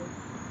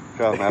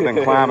 Trust me, I've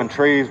been climbing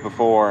trees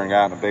before and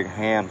gotten a big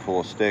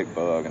handful of stick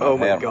bug. And Oh I've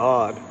my had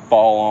God. them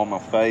fall on my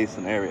face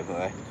and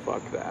everything.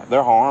 Fuck that.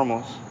 They're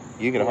harmless.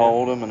 You can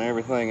hold them and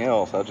everything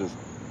else.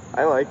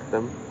 I like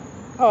them.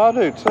 Oh, I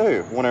do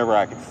too. Whenever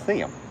I can see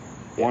them.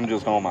 Yeah. One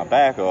just on my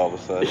back all of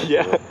a sudden.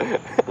 Yeah.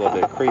 A little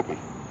bit creepy.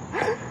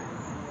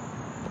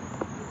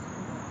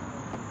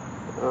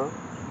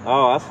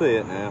 Oh, I see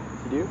it now.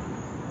 You do?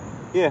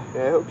 Yeah.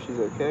 Yeah, I hope she's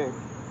okay.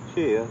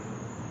 She is.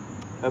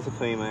 That's a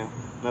female.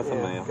 That's a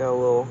male. Got a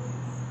little...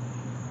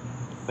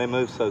 They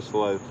move so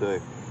slow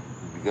too.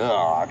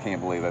 God, I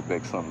can't believe that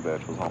big son of a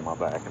bitch was on my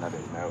back and I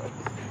didn't know it.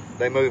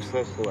 They move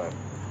so slow.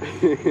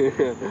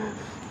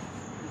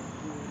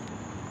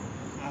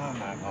 I'm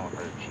not gonna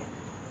hurt you.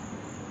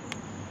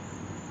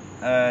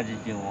 I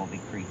just don't want to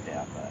be creeped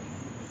out by you.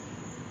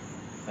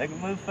 They can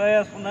move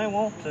fast when they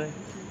want to.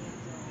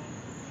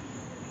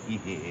 Yeah.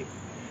 You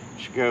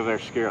should go there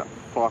and scare the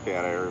fuck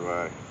out of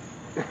everybody.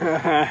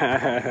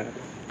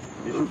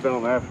 You should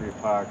film that for your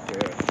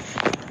podcast.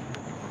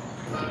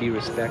 To be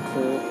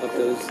respectful of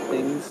those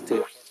things, to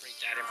incorporate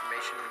that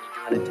information when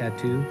you're doing a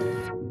tattoo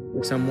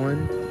for someone,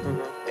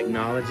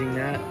 acknowledging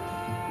that.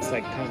 It's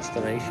like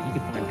constellation. You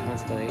can find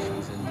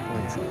constellations and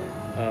points.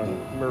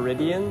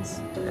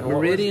 Meridians?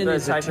 Meridian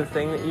is is the type of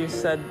thing that you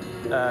said?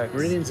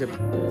 Meridians are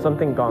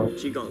Something gong.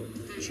 Qigong.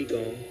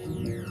 qigong.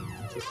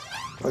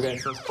 Okay,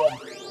 so it's called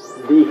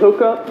the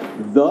hookup.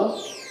 The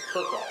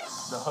Hookup.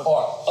 The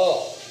hookup. or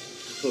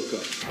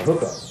hookup.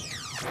 Hookup.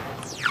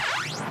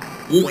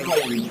 You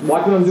tell me.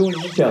 Watch what I'm doing.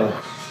 You tell it.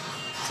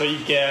 So you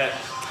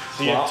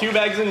have 2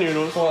 bags of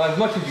noodles. Well, as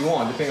much as you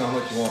want, depending on how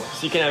much you want.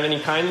 So you can have any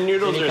kind of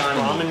noodles, Any or kind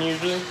of ramen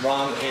usually?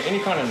 Ramen, any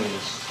kind of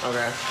noodles.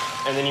 Okay.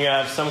 And then you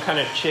have some kind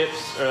of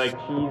chips or like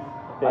cheese.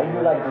 I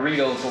do like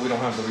Doritos, but we don't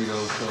have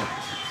Doritos, so.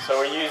 So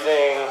we're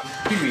using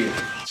Period.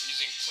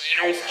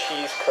 Planters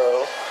cheese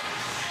curl.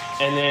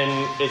 And then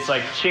it's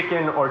like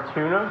chicken or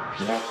tuna.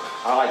 Yeah,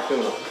 I like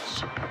tuna.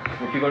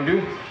 What you gonna do?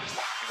 You're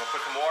gonna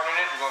put some water in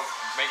it, you're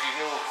gonna make these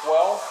noodles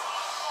swell.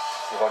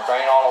 You're gonna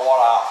drain all the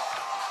water out.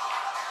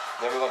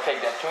 Then we're gonna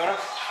take that tuna,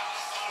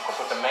 we're gonna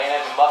put the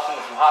mayonnaise and mustard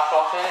and some hot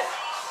sauce in it.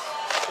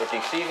 Get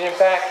these seasoning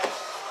packs.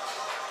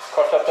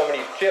 Crush up some of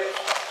these chips.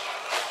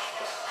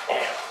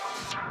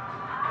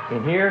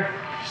 In here.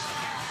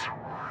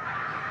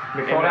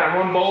 Mix all that in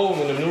one bowl,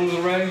 when the noodles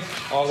are ready,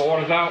 all the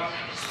water's out,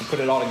 you put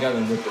it all together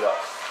and whip it up.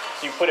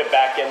 So you put it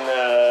back in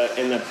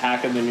the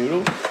pack of the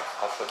noodles?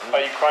 Oh,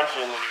 you crunch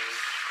it in the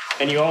noodles.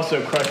 And you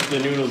also crush the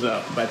noodles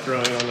up by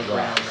throwing it on the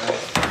ground, right?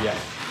 Yeah.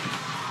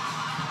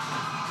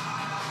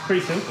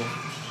 Pretty simple.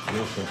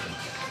 Real simple.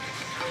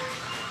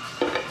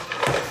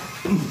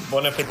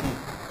 Bon appetit.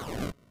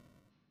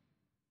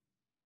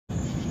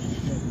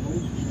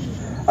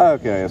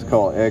 Okay, it's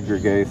called Edgar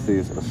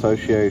Gacy's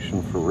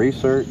Association for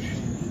Research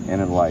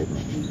and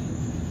Enlightenment.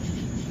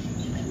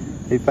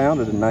 He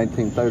founded in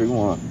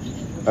 1931.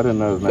 I didn't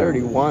know his name.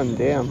 31,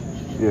 damn.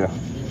 Yeah.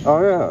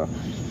 Oh yeah.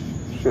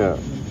 Shit.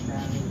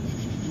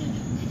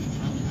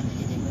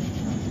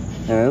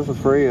 And this is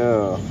free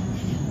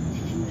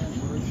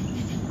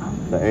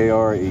the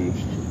ARE.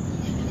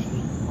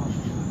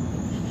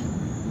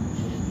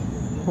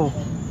 Huh.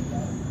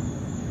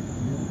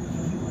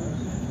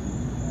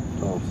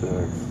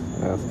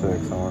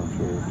 Aztecs,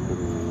 armchair.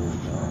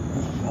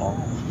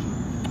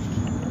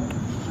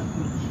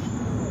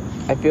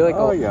 I feel like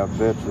oh yeah,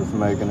 bitches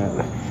making it.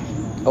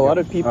 a lot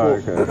of people. Oh,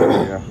 okay,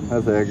 yeah,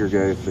 that's Edgar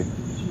Gacy.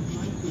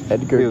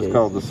 Edgar He was Gacy.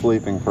 called the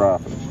Sleeping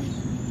Prophet.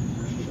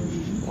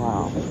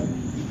 Wow.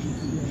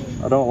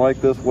 I don't like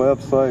this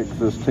website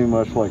because it's too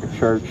much like a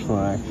church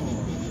thing.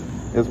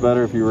 It's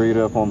better if you read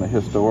up on the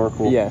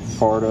historical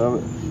part of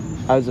it.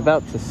 I was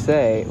about to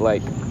say,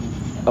 like,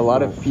 a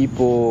lot of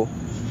people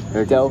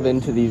delve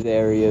into these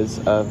areas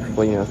of,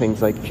 you know,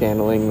 things like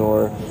channeling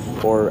or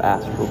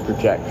astral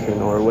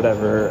projection or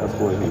whatever. That's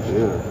what he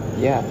did.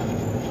 Yeah.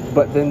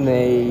 But then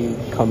they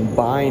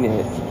combine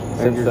it,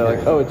 since they're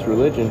like, oh, it's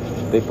religion.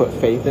 They put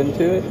faith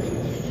into it.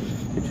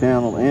 He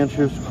channeled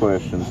answers to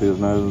questions. He was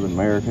known as an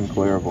American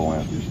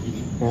clairvoyant.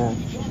 Yeah.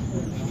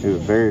 He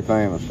was very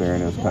famous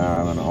during his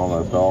time, and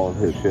almost all of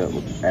his shit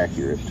was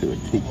accurate to a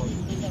T.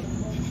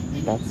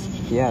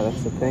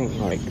 That's the thing.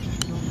 Like,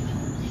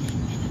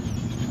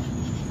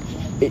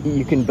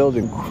 you can build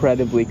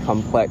incredibly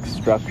complex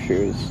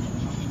structures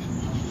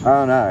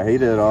Oh no, he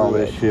did all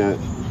this shit.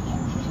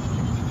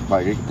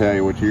 Like, he could tell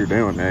you what you're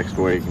doing next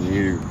week, and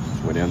you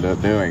would end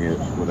up doing it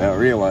without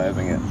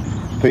realizing it.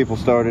 People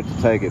started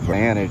to take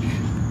advantage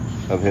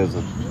of his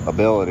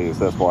abilities.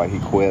 That's why he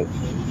quit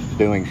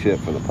doing shit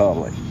for the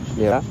public.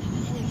 Yeah?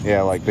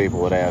 Yeah, like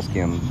people would ask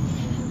him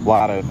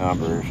lotto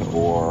numbers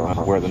or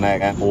where the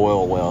next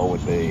oil well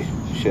would be,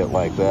 shit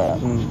like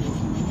that.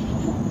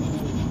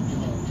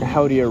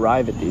 How do you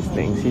arrive at these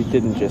things? He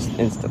didn't just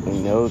instantly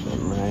know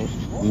them, right?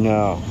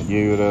 No,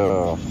 you'd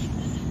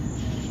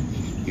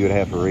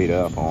have to read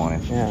up on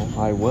it. Yeah,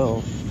 I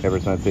will. Ever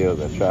since he was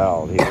a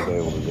child, he was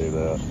able to do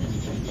that.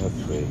 Let's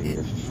see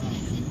here.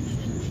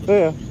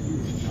 Yeah,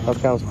 I was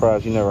kind of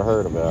surprised you never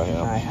heard about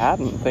him. I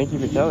hadn't. Thank you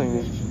for telling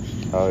me.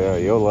 Oh yeah,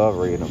 you'll love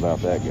reading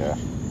about that guy.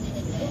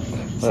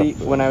 See,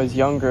 when I was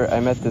younger, I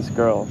met this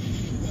girl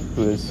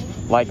who is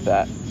like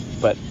that,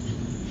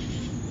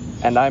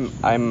 and I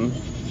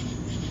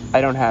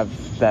don't have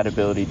that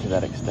ability to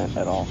that extent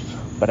at all,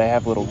 but I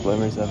have little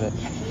glimmers of it,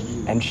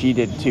 and she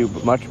did too,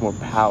 but much more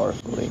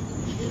powerfully,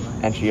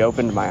 and she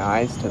opened my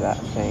eyes to that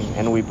thing,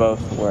 and we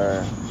both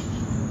were,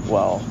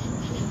 well,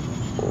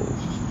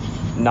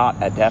 not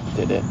adept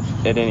at it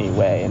in any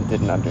way and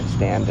didn't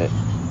understand it,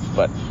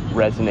 but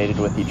resonated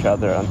with each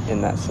other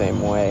in that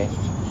same way.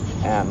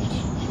 And,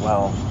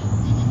 well,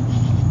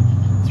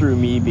 through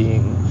me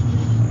being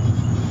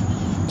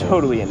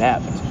totally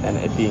inept and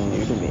it being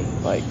new to me,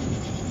 like,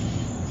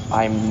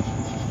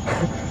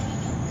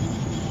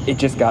 it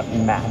just got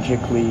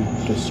magically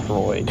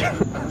destroyed.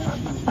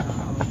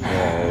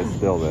 Yeah, it's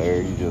still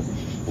there. You just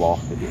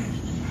lost it.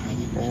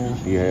 Yeah.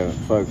 You haven't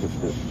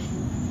focused it.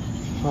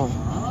 Huh.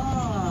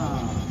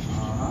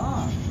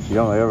 You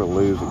don't ever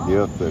lose a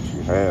gift that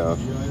you have.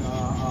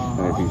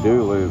 And if you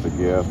do lose a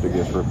gift, it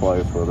gets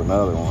replaced with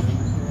another one.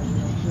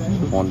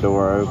 One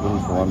door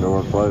opens, one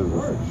door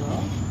closes.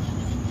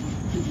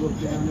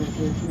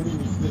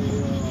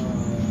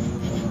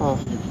 Huh.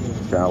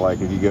 It's kind of like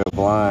if you go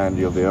blind,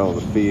 you'll be able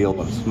to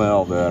feel and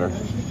smell better.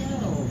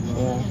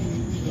 Yeah.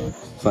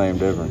 Same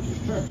difference.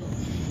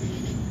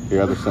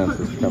 Your other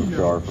senses become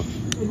sharper.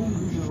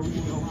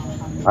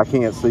 I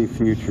can't see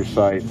future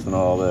sights and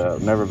all that.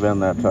 I've never been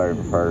that type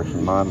of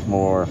person. Mine's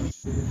more,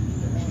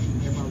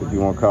 if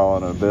you want to call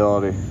it an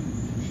ability,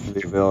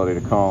 the ability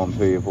to calm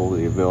people,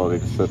 the ability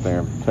to sit there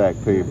and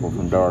protect people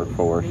from dark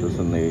forces,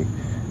 and the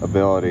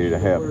ability to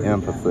have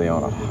empathy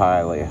on a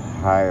highly,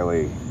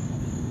 highly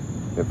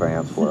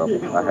advanced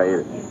level. I hate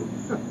it.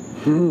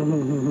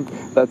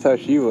 That's how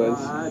she was.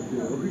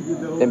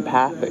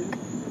 Empathic.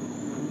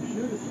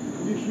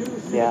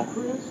 Yeah.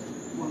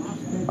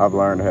 I've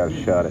learned how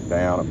to shut it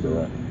down a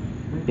bit.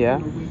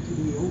 Yeah.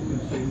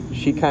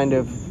 She kind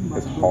of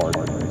It's hard.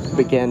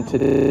 began to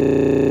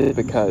do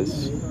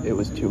because it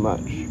was too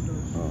much. You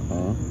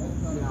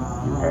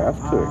have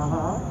to.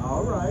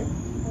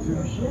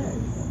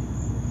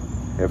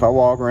 If I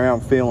walk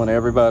around feeling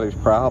everybody's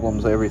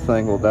problems every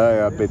single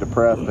day, I'd be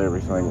depressed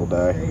every single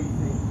day.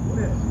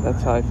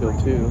 That's how I feel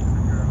too.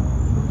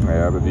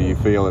 Yeah, but do you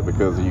feel it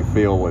because you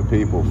feel what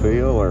people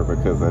feel, or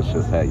because that's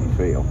just how you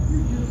feel?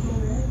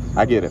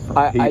 I get it from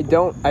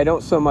people. I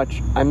don't so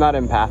much, I'm not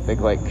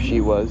empathic like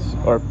she was,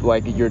 or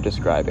like you're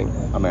describing.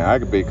 I mean, I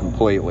could be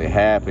completely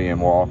happy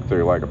and walk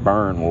through like a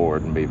burn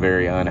ward and be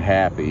very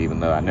unhappy, even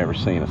though I've never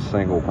seen a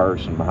single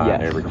person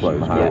behind every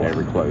closed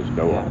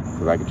door.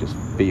 Because I could just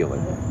feel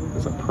it.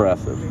 It's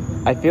oppressive.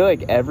 I feel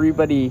like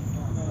everybody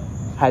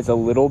has a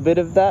little bit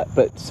of that,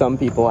 but some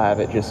people have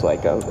it just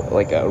like a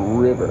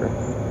river.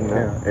 You know?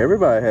 Yeah,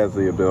 everybody has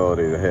the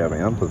ability to have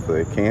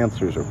empathy.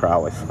 Cancers are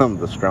probably some of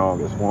the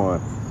strongest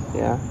ones.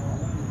 Yeah.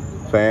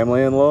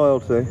 Family and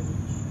loyalty.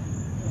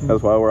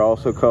 That's why we're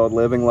also called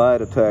living lie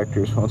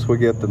detectors. Once we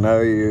get to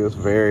know you, it's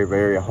very,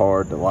 very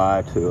hard to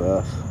lie to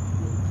us.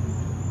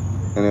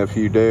 And if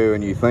you do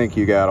and you think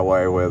you got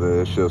away with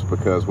it, it's just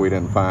because we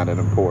didn't find it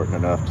important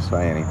enough to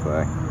say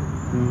anything.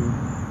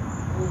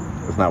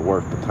 It's not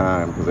worth the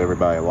time because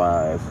everybody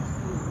lies.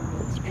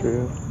 That's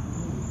true.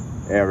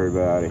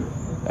 Everybody.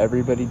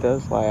 Everybody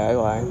does lie. I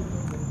lie.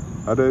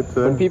 I do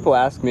too. When people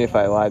ask me if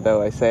I lie,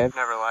 though, I say I've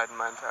never lied in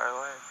my entire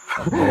life.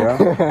 Yeah.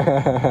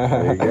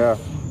 There you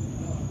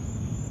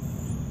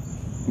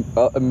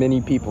go.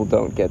 Many people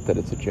don't get that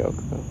it's a joke,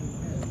 though.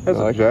 It's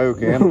a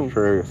joke and the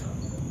truth.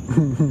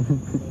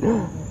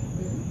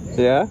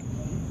 Yeah?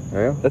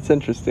 Yeah. That's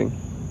interesting.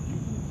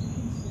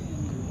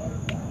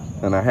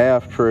 And a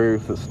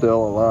half-truth is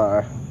still a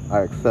lie.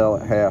 I excel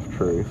at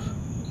half-truths.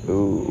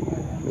 Ooh,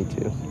 me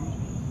too.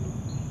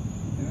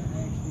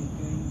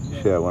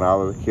 Shit, when I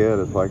was a kid,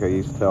 it's like I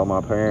used to tell my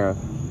parents,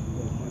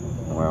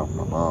 well,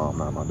 my mom,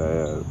 not my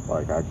dad,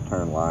 like I could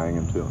turn lying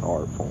into an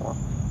art form.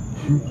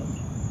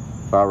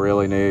 If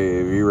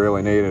you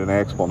really needed an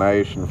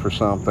explanation for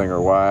something or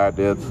why I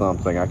did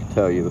something, I could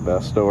tell you the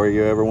best story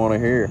you ever want to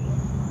hear.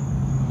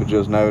 But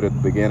just note at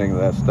the beginning of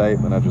that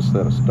statement, I just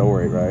said a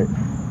story, right?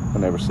 I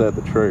never said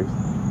the truth.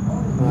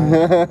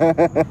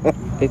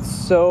 It's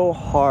so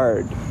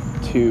hard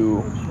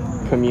to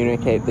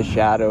communicate the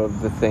shadow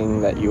of the thing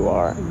that you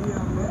are.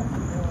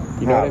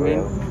 You know what I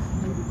mean?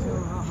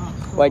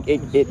 Like,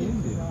 it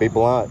Be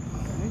blunt.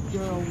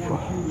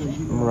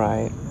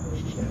 right.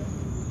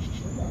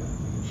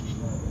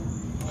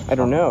 I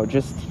don't know,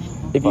 just,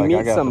 if you Like, I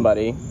meet got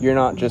somebody, you're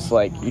not just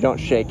like, you don't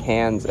shake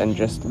hands and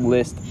just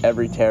list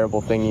every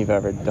terrible thing you've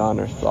ever done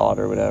or thought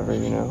or whatever,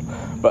 you know?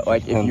 But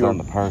like, if Depends you're... on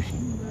the person.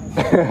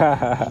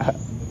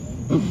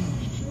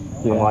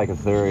 Yeah. I'm like a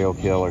serial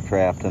killer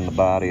trapped in the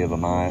body of a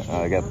mind.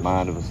 I got the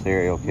mind of a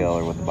serial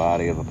killer with the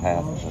body of a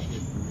pacifist.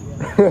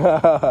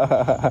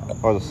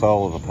 Or the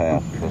soul of a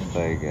pacifist,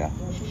 there you go.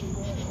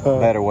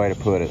 Better way to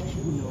put it.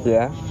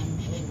 Yeah?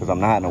 Because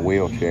I'm not in a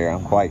wheelchair.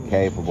 I'm quite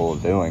capable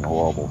of doing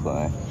horrible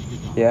things.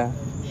 Yeah.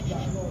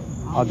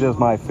 I just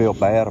might feel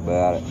bad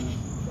about it.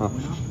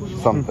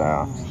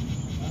 Sometimes.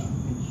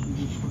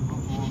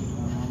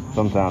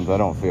 Sometimes I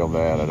don't feel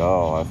bad at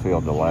all. I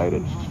feel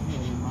delighted.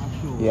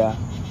 Yeah.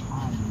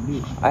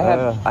 I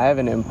have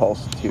an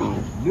impulse to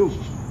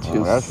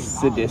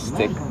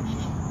sadistic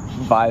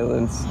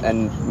violence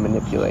and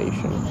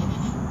manipulation.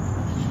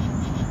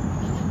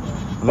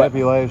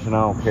 Manipulation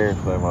I don't care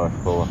so much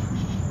for.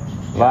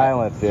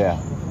 Violence, yeah.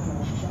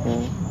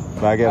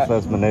 But I guess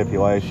that's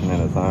manipulation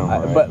in its own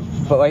way.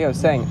 But like I was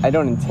saying, I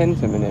don't intend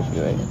to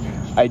manipulate it.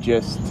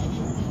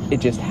 It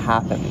just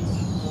happens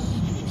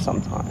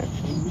sometimes.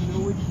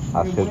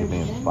 That's because you're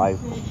being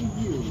spiteful.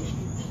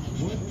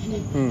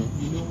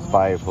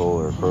 Spiteful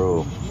or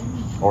cruel.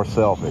 Or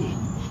selfish. I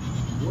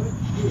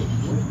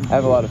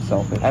have a lot of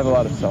selfish.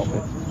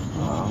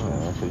 Oh,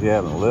 yeah, because you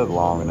haven't lived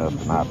long enough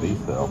to not be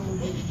selfish.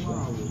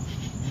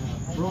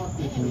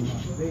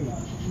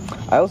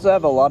 I also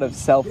have a lot of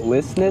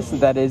selflessness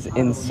that is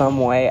in some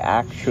way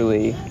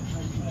actually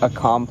a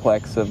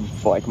complex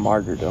of like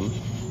martyrdom.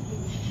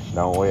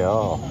 Don't we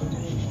all?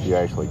 You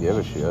actually give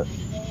a shit.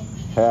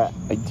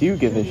 I do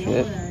give a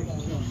shit.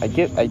 I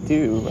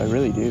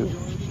really do.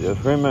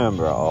 Just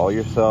remember, all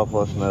your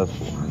selflessness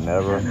will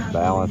never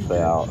balance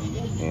out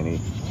any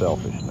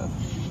selfishness.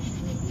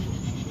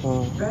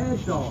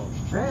 Bad dog.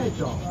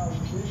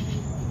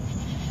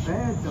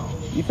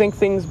 You think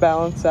things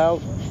balance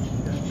out?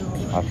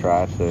 I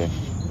try to.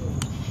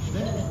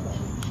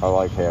 I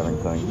like having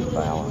things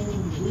balanced.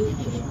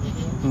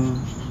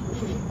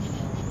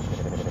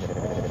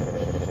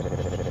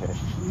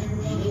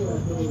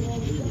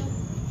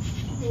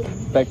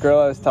 That girl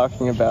I was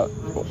talking about,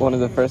 one of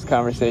the first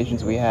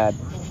conversations we had,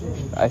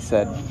 I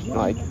said,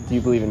 like, do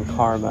you believe in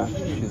karma?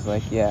 She was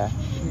like, yeah.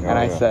 And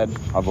I said,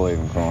 I believe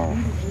in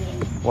karma.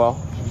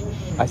 well,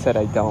 I said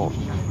I don't.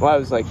 Well, I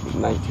was like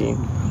 19.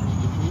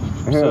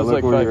 Yeah, So it's look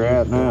like where 5 you're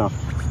years at now.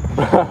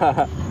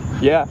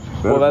 Yeah,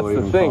 well, that's believe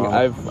the in thing.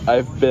 karma.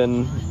 I've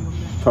been,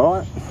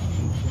 Taught?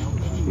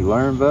 You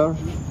learn better?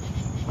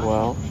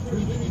 well,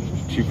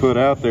 What you put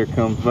out there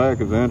comes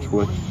back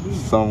eventually,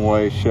 some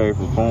way, shape,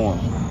 or form,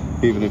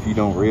 even if you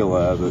don't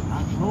realize it.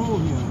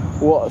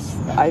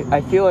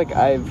 I feel like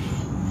I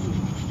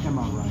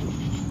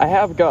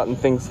have gotten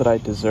things that I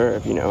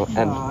deserve, you know,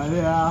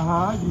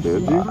 and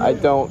Did you? I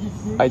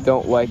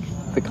don't like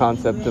the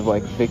concept of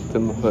like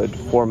victimhood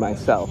for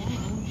myself,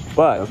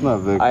 but That's not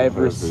victimhood I have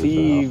for yourself.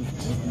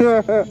 received,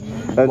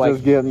 That's like-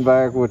 just getting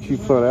back what you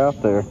put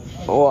out there.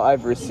 well,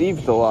 I've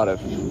received a lot of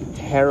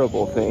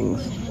terrible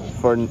things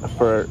for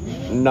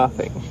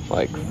nothing,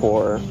 like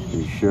for,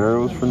 You sure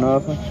it was for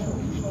nothing?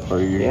 Or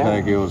you Yeah.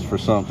 think it was for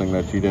something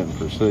that you didn't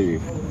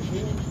perceive?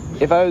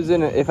 if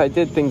I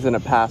did things in a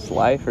past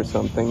life or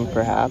something,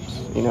 perhaps,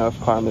 you know, if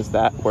karma's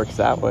works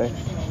that way,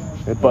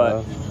 It But-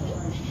 does.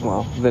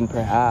 well, then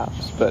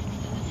perhaps, but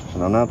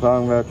And I'm not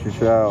talking about your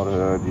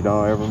childhood. You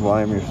don't ever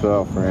blame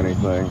yourself for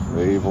anything,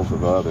 the evils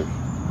of others.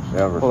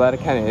 Ever. well, that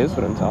kind of is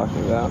what I'm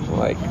talking about,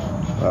 like,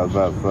 I was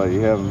about to say,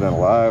 you haven't been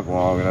alive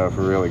long enough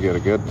to really get a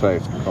good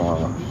taste of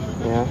karma.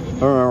 yeah.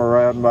 I remember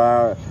riding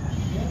by,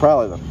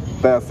 probably the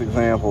best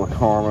example of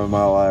karma in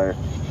my life.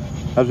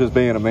 I was just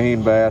being a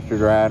mean bastard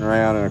riding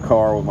around in a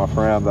car with my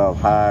friends. I was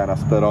high and I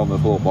spit on this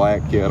little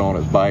black kid on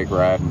his bike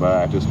riding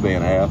by, just being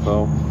an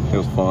asshole. It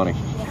was funny.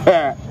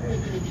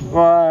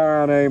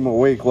 Well, a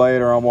week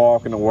later, I'm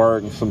walking to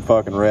work and some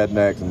fucking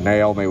rednecks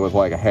nailed me with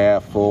like a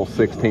half full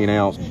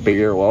 16-ounce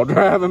beer while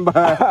driving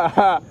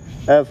by.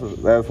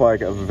 That's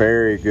like a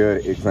very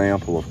good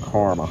example of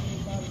karma.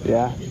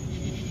 Yeah.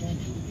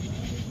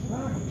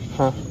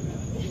 Huh.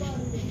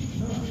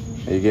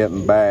 You're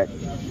getting back,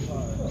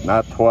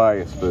 not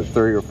twice, but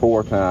 3 or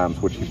 4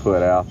 times what you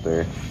put out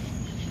there.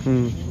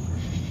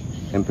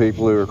 And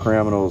people who are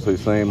criminals who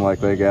seem like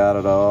they got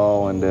it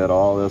all and did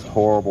all this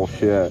horrible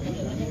shit,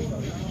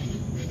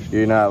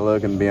 you're not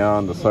looking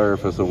beyond the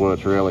surface of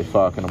what's really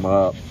fucking them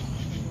up.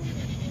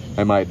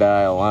 They might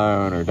die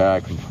alone or die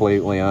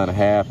completely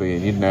unhappy,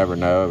 and you'd never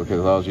know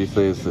because all you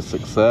see is the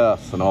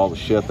success and all the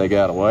shit they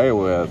got away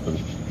with. And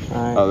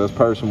Right. oh, this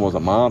person was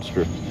a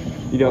monster.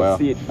 You don't Well,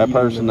 see it. that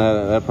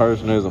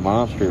person who's a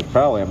monster is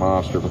probably a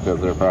monster because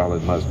they're probably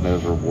the most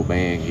miserable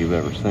being you've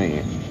ever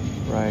seen.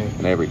 Right.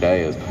 And every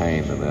day is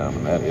pain to them,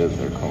 and that is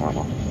their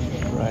karma.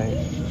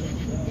 Right.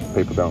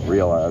 People don't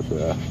realize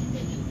that.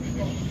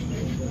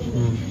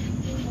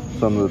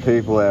 Some of the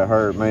people that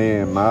hurt me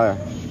in my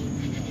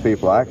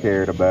people I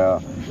cared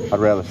about, I'd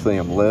rather see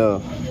them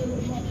live.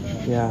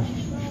 Yeah.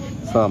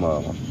 Some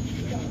of them.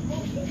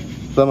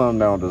 Some of them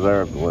don't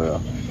deserve to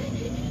live.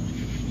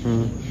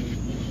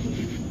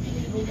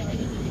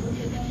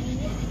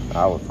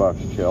 I would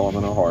fucking kill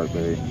them in a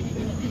heartbeat.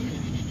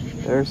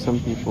 There are some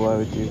people I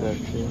would do that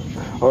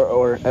to,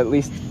 or at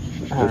least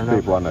I don't know.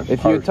 People I know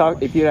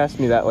If you'd asked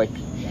me that like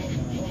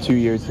 2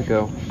 years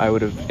ago, I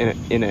would have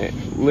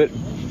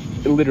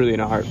literally in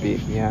a heartbeat.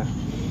 Yeah.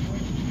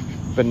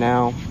 But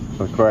now,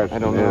 the question I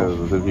don't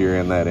know. is if you're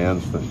in that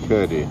instant,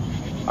 could you?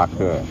 I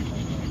could.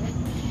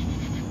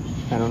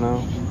 I don't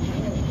know.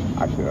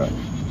 I could.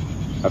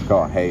 That's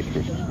called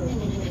hatred.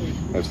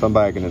 If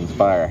somebody can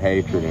inspire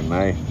hatred in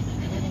me,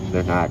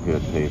 they're not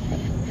good people.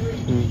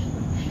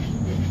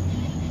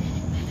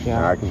 Yeah.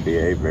 And I can be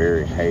a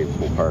very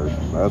hateful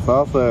person. That's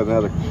also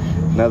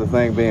another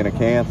thing being a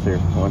Cancer.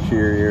 Once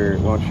you're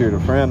the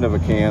friend of a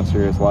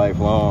Cancer, it's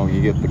lifelong.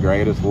 You get the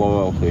greatest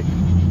loyalty,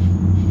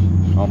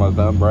 almost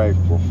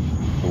unbreakable.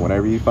 But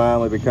whenever you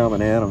finally become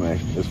an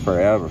enemy, it's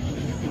forever.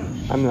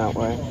 I'm that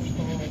way.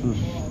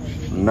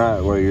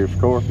 Not well. You're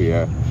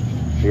Scorpio.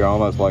 You're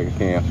almost like a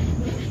Cancer.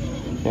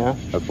 Yeah.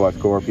 That's why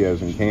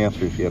Scorpios and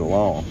Cancers get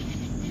along.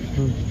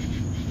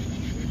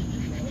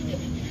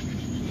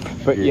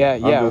 But yeah,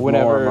 I'm just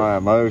whenever, more of my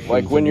emotions,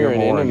 like when you're an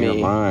more in enemy,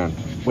 your mind.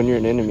 when you're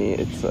an enemy,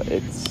 it's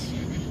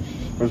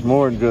There's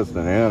more than just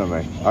an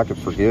enemy. I could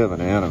forgive an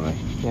enemy.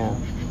 Yeah.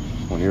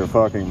 When you're a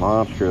fucking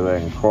monster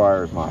that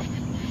incurs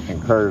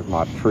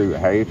my true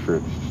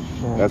hatred,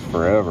 that's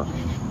forever.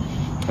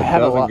 It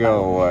doesn't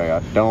go away. I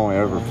don't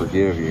ever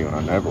forgive you, and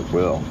I never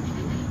will.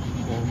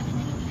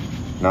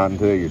 Not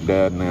until you're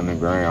dead and in the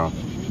ground.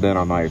 Then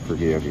I might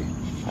forgive you.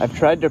 I've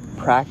tried to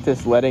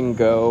practice letting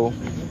go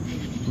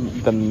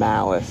the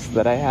malice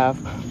that I have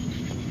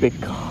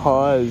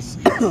because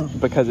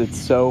it's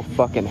so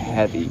fucking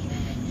heavy.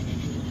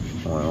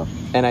 Well,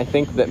 and I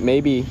think that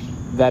maybe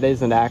that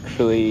isn't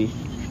actually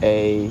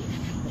a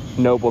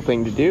noble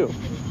thing to do.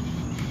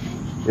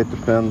 it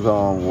depends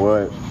on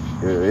what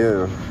it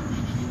is.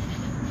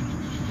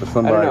 If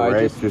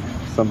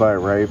somebody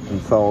raped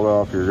and sold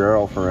off your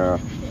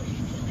girlfriend,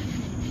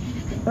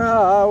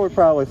 I would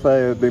probably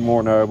say it'd be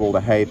more noble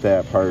to hate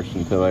that person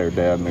until they're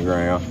dead in the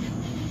ground.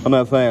 I'm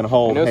not saying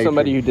hold hatred. I know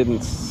somebody who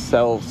didn't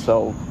sell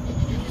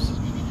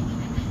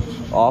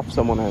off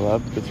someone I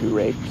loved, but who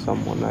raped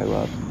someone I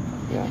loved.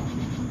 Yeah.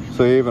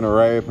 So even a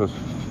rapist,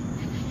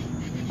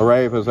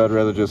 I'd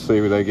rather just see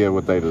they get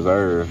what they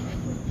deserve.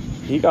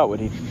 He got what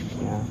he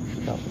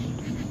got what he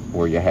did.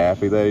 Were you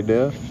happy that he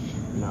did?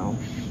 No.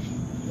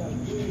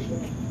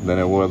 Then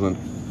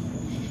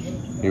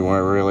you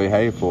weren't really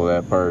hateful to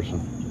that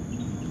person.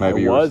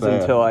 Maybe I was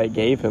sad. until I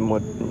gave him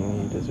what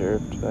he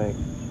deserved. Like.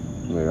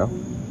 Yeah.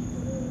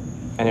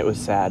 And it was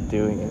sad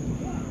doing it.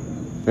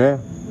 Yeah,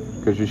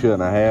 because you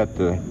shouldn't have had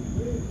to.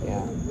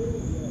 Yeah.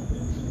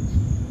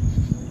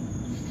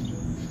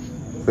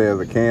 See, as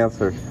a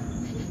Cancer,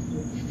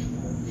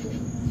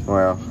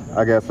 well,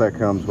 I guess that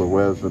comes with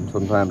wisdom.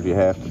 Sometimes you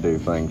have to do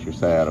things you're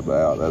sad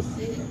about.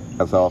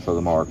 That's also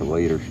the mark of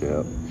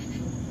leadership.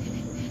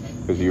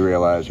 Because you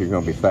realize you're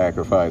going to be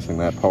sacrificing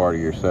that part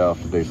of yourself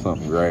to do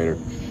something greater.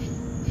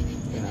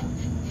 Yeah.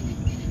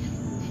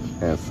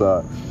 And it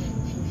sucks.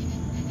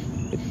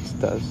 It just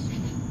does.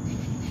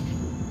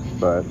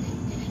 But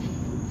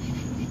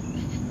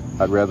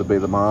I'd rather be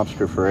the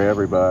monster for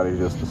everybody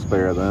just to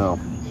spare them.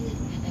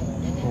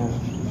 Yeah.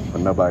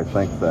 But nobody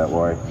thinks that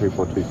way.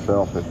 People are too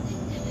selfish.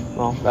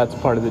 Well, that's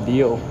part of the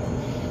deal.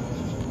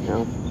 You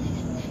know?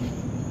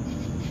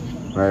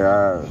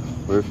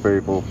 There's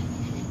people.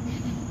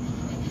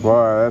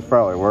 Boy, that's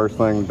probably the worst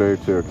thing to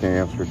do to a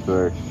Cancer,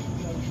 too.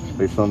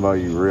 Be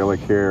somebody you really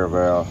care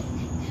about.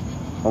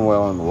 I'm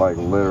willing to, like,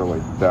 literally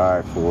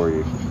die for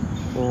you.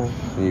 Yeah.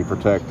 And you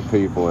protect the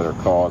people that are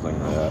causing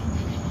that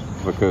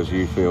because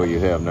you feel you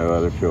have no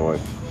other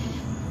choice.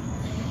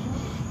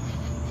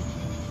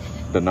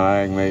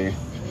 Denying me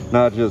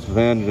not just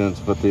vengeance,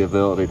 but the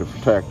ability to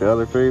protect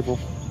other people.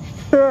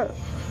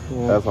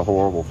 That's a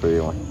horrible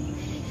feeling.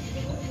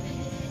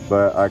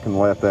 But I can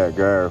let that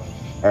go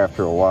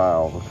after a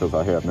while because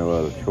I have no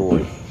other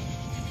choice.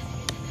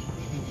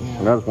 Yeah.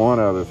 And that's one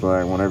other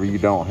thing. Whenever you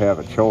don't have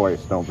a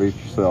choice, don't beat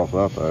yourself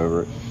up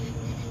over it.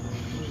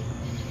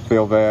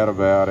 Feel bad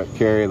about it.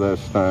 Carry those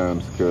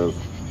stones, because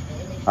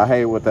I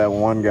hate what that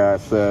one guy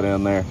said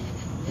in there.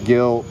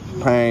 Guilt,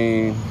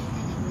 pain,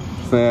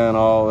 sin,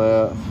 all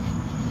that.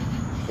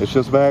 It's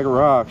just a bag of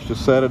rocks.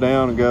 Just set it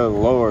down and go to the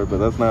Lord. But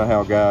that's not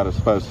how God is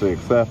supposed to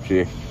accept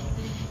you.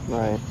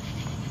 Right.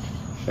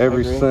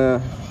 Every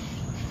sin.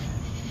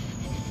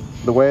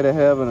 The way to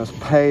heaven is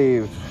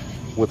paved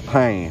with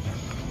pain.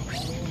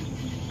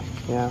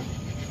 Yeah.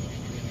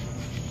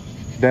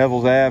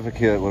 Devil's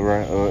Advocate was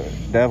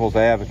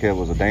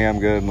a damn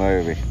good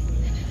movie.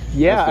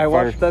 Yeah, I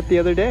watched that the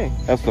other day.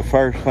 That's the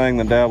first thing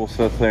the devil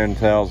sits there and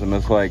tells him.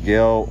 It's like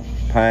guilt,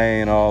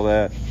 pain, all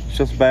that. It's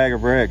just a bag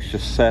of bricks.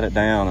 Just set it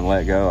down and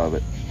let go of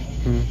it.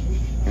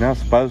 You're not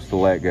supposed to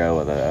let go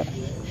of that.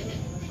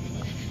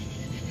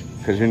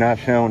 Because you're not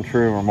showing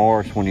true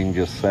remorse when you can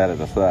just set it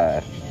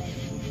aside.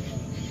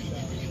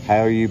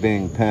 How are you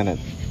being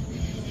penitent?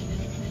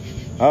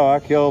 Oh, I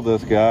killed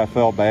this guy. I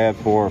felt bad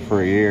for it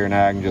for a year.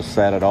 Now I can just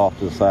set it off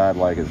to the side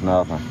like it's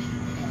nothing.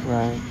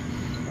 Right.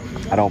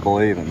 I don't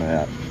believe in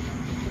that.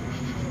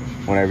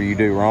 Whenever you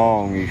do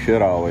wrong, you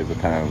should always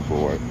atone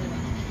for it.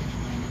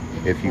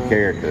 If you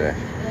care to.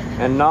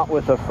 And not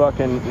with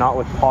talking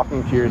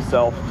to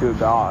yourself to a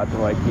God.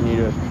 Like, you need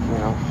to,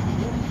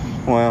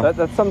 Well,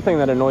 that's something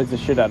that annoys the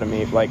shit out of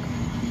me. Like,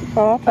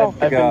 I'll talk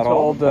to I've God been told,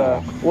 all the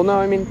time. well, no,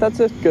 I mean, that's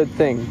a good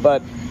thing,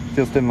 but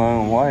Just in my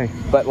own way.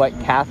 But like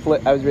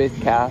Catholic, I was raised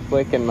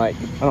Catholic, and like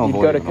you'd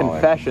go to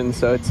confession,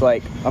 so it's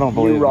like I don't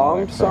believe you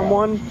wronged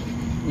someone,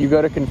 you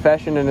go to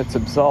confession and it's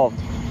absolved.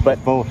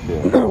 But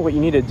bullshit. What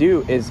you need to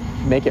do is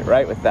make it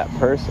right with that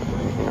person,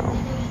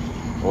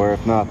 Or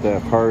if not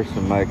that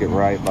person, make it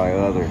right by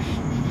others.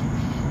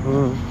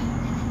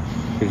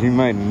 Because you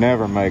may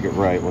never make it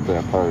right with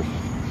that person.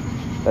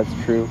 That's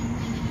true.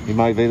 You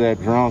might be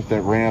that drunk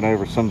that ran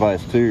over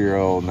somebody's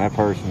 2-year-old, and that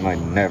person may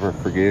never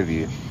forgive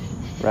you.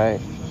 Right.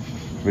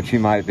 But you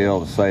might be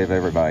able to save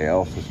everybody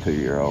else's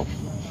 2-year-old.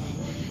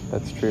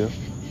 That's true.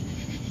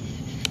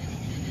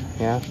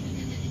 Yeah.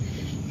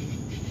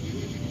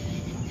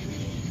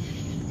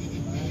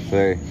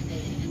 See,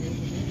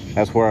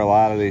 that's where a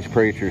lot of these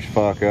preachers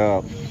fuck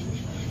up.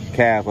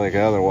 Catholic,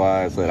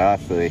 otherwise, that I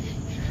see.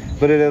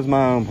 But it is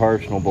my own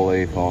personal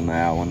belief on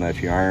that one,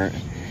 that you earn.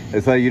 They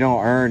say you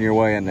don't earn your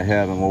way into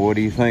heaven. Well, what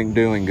do you think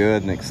doing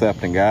good and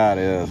accepting God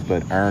is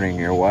but earning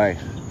your way?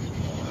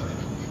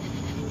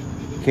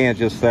 You can't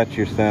just set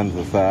your sins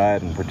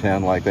aside and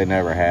pretend like they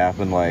never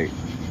happened, like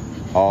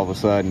all of a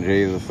sudden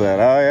Jesus said,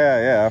 oh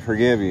yeah, I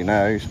forgive you.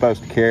 No, you're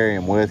supposed to carry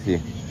him with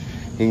you.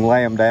 You can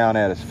lay him down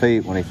at his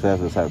feet when he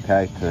says it's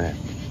okay to.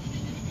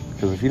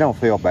 Because if you don't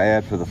feel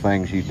bad for the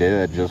things you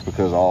did just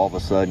because all of a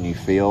sudden you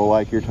feel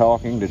like you're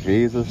talking to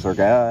Jesus or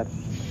God,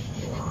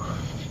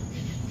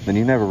 then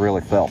you never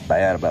really felt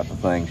bad about the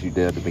things you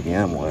did to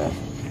begin with.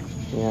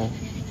 Yeah.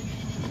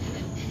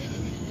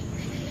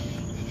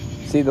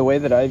 See, the way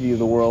that I view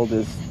the world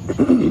is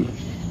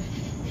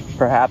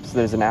perhaps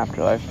there's an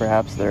afterlife,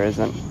 perhaps there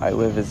isn't. I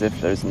live as if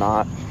there's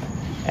not.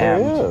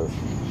 And, there is.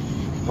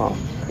 Well,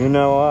 you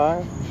know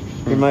why?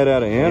 You're made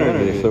out of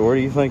energy, so where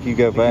do you think you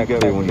go back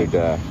to when you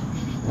die?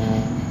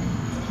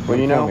 Well,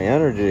 you know,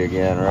 energy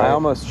again, right? I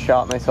almost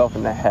shot myself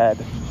in the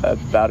head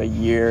about a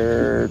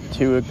year or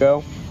two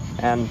ago,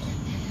 and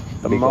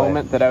the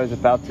moment that I was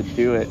about to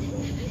do it,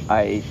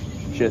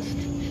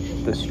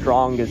 the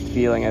strongest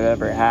feeling I've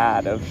ever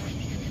had of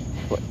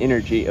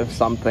energy, of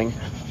something,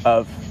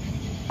 I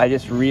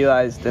just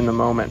realized in the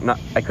moment,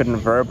 I couldn't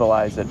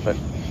verbalize it, but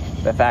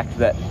the fact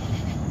that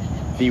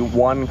the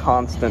one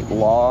constant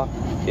law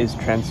is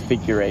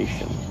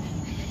transfiguration.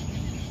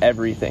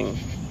 Everything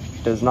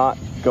does not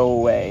go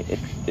away.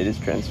 It is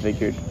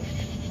transfigured.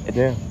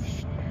 Yeah.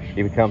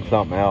 You become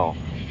something else.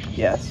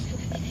 Yes.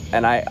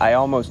 And I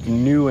almost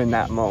knew in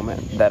that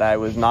moment that I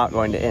was not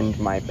going to end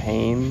my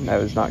pain. I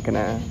was not going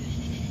to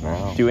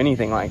do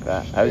anything like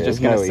that. I was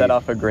just going to set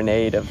off a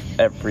grenade of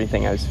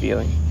everything I was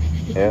feeling.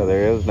 Yeah,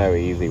 there is no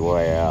easy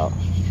way out.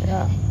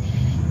 Yeah.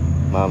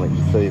 The moment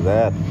you see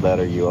that, the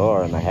better you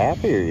are and the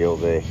happier you'll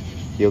be.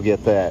 You'll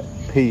get that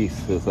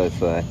peace, as they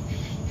say.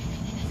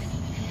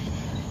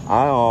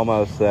 I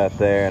almost sat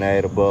there and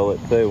ate a bullet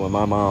too when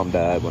my mom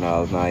died when I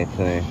was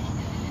 19.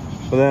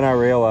 But then I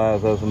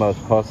realized that was the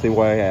most pussy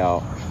way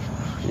out.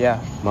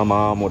 Yeah. My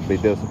mom would be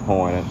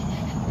disappointed.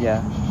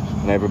 Yeah.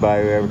 And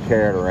everybody who ever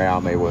cared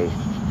around me was,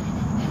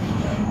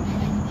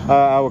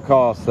 I would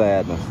cause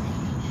sadness.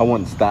 I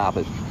wouldn't stop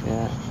it.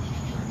 Yeah.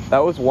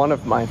 That was one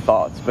of my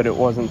thoughts, but it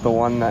wasn't the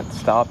one that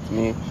stopped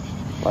me.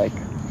 Like,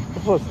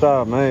 that's what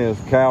stopped me, is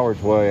the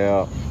coward's way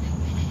out.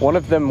 One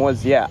of them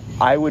was,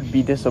 I would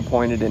be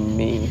disappointed in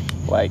me.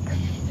 Like,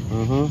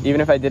 even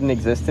if I didn't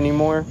exist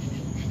anymore,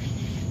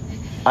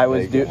 I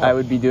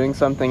would be doing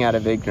something out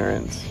of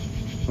ignorance.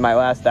 My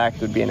last act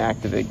would be an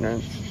act of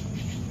ignorance.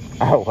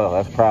 Oh, well,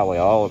 that's probably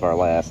all of our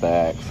last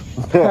acts.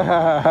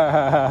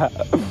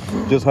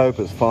 Just hope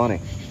it's funny.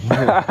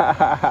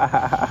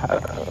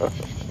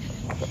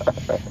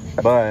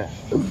 But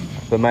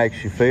if it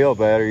makes you feel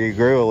better, you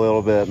grew a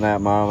little bit in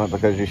that moment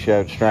because you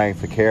showed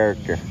strength of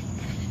character.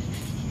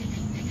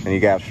 And you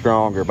got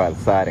stronger by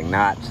deciding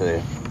not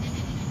to.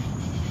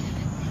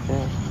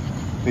 Yeah.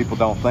 People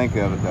don't think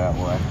of it that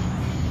way.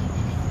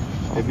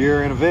 If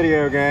you're in a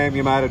video game,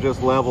 you might have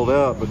just leveled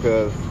up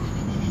because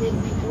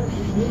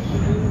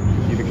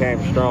you became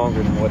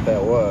stronger than what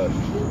that was.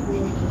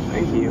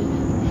 Thank you.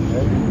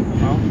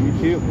 Well, you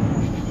too.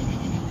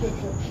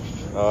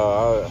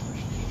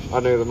 I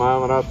knew the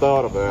moment I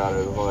thought about it,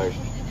 I was like,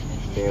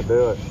 can't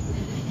do it.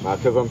 Not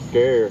because I'm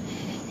scared.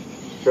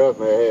 Trust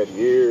me, I had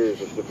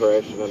years of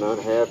depression and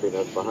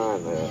unhappiness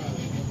behind that.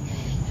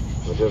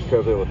 But just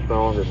because it was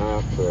stronger than I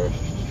was.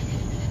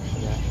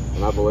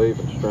 And I believe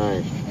in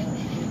strength.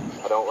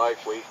 I don't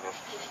like weakness.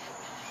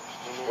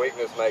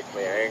 Weakness makes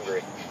me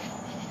angry.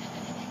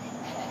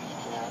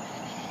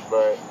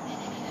 But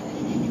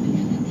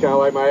Kind of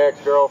like my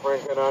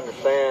ex-girlfriend couldn't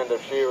understand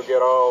if she would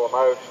get all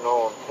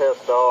emotional and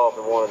pissed off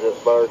and want to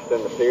just burst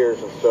into tears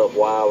and stuff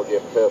while I would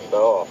get pissed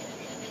off.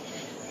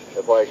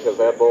 It's like, because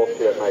that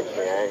bullshit makes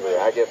me angry.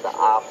 I get the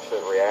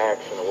opposite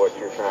reaction of what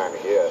you're trying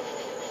to get.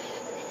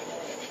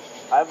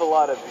 I have a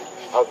lot of...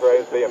 I was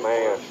raised to be a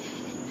man.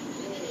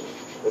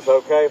 It's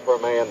okay for a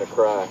man to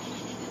cry.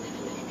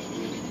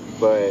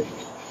 But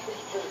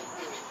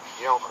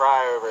you don't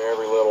cry over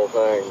every little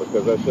thing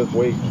because that's just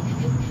weakness.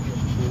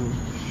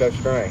 That's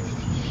strength.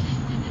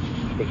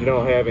 But you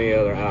don't have any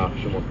other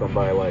option with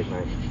somebody like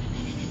me.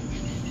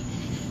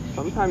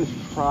 Sometimes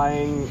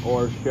crying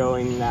or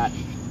showing that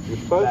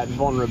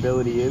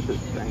vulnerability is a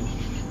strength.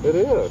 It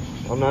is.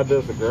 I'm not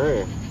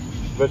disagreeing.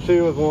 But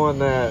she was one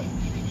that,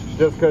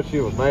 just because she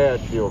was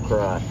mad, she'll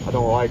cry. I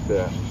don't like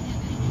that.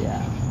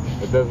 Yeah.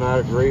 It does not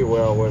agree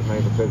well with me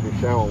because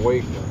you're showing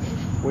weakness.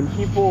 When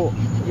people...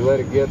 You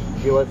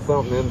let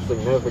something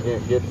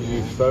insignificant get to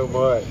you so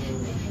much,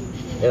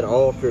 it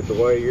altered the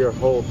way your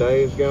whole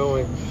day is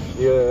going.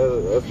 Yeah,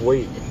 that's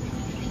weak.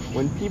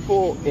 When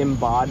people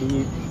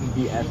embody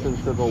the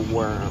essence of a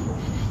worm,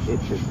 it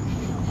just...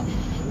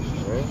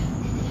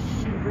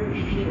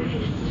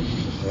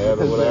 Yeah,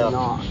 but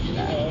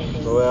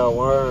without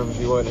worms,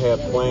 you wouldn't have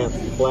plants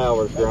and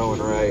flowers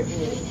growing right.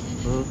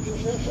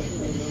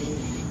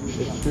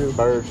 It's true.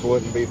 Birds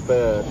wouldn't be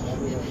fed.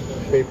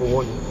 People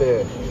wouldn't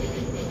fish.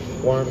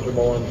 Worms are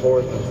more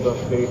important than some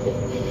people.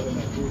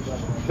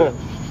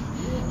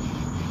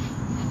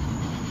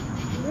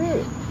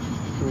 Yeah.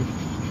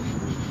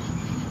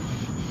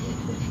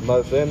 The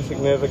most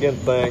insignificant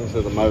things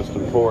are the most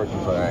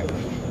important things.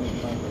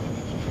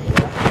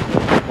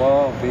 The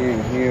flaw of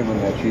being human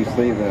that you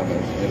see them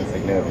as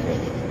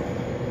insignificant.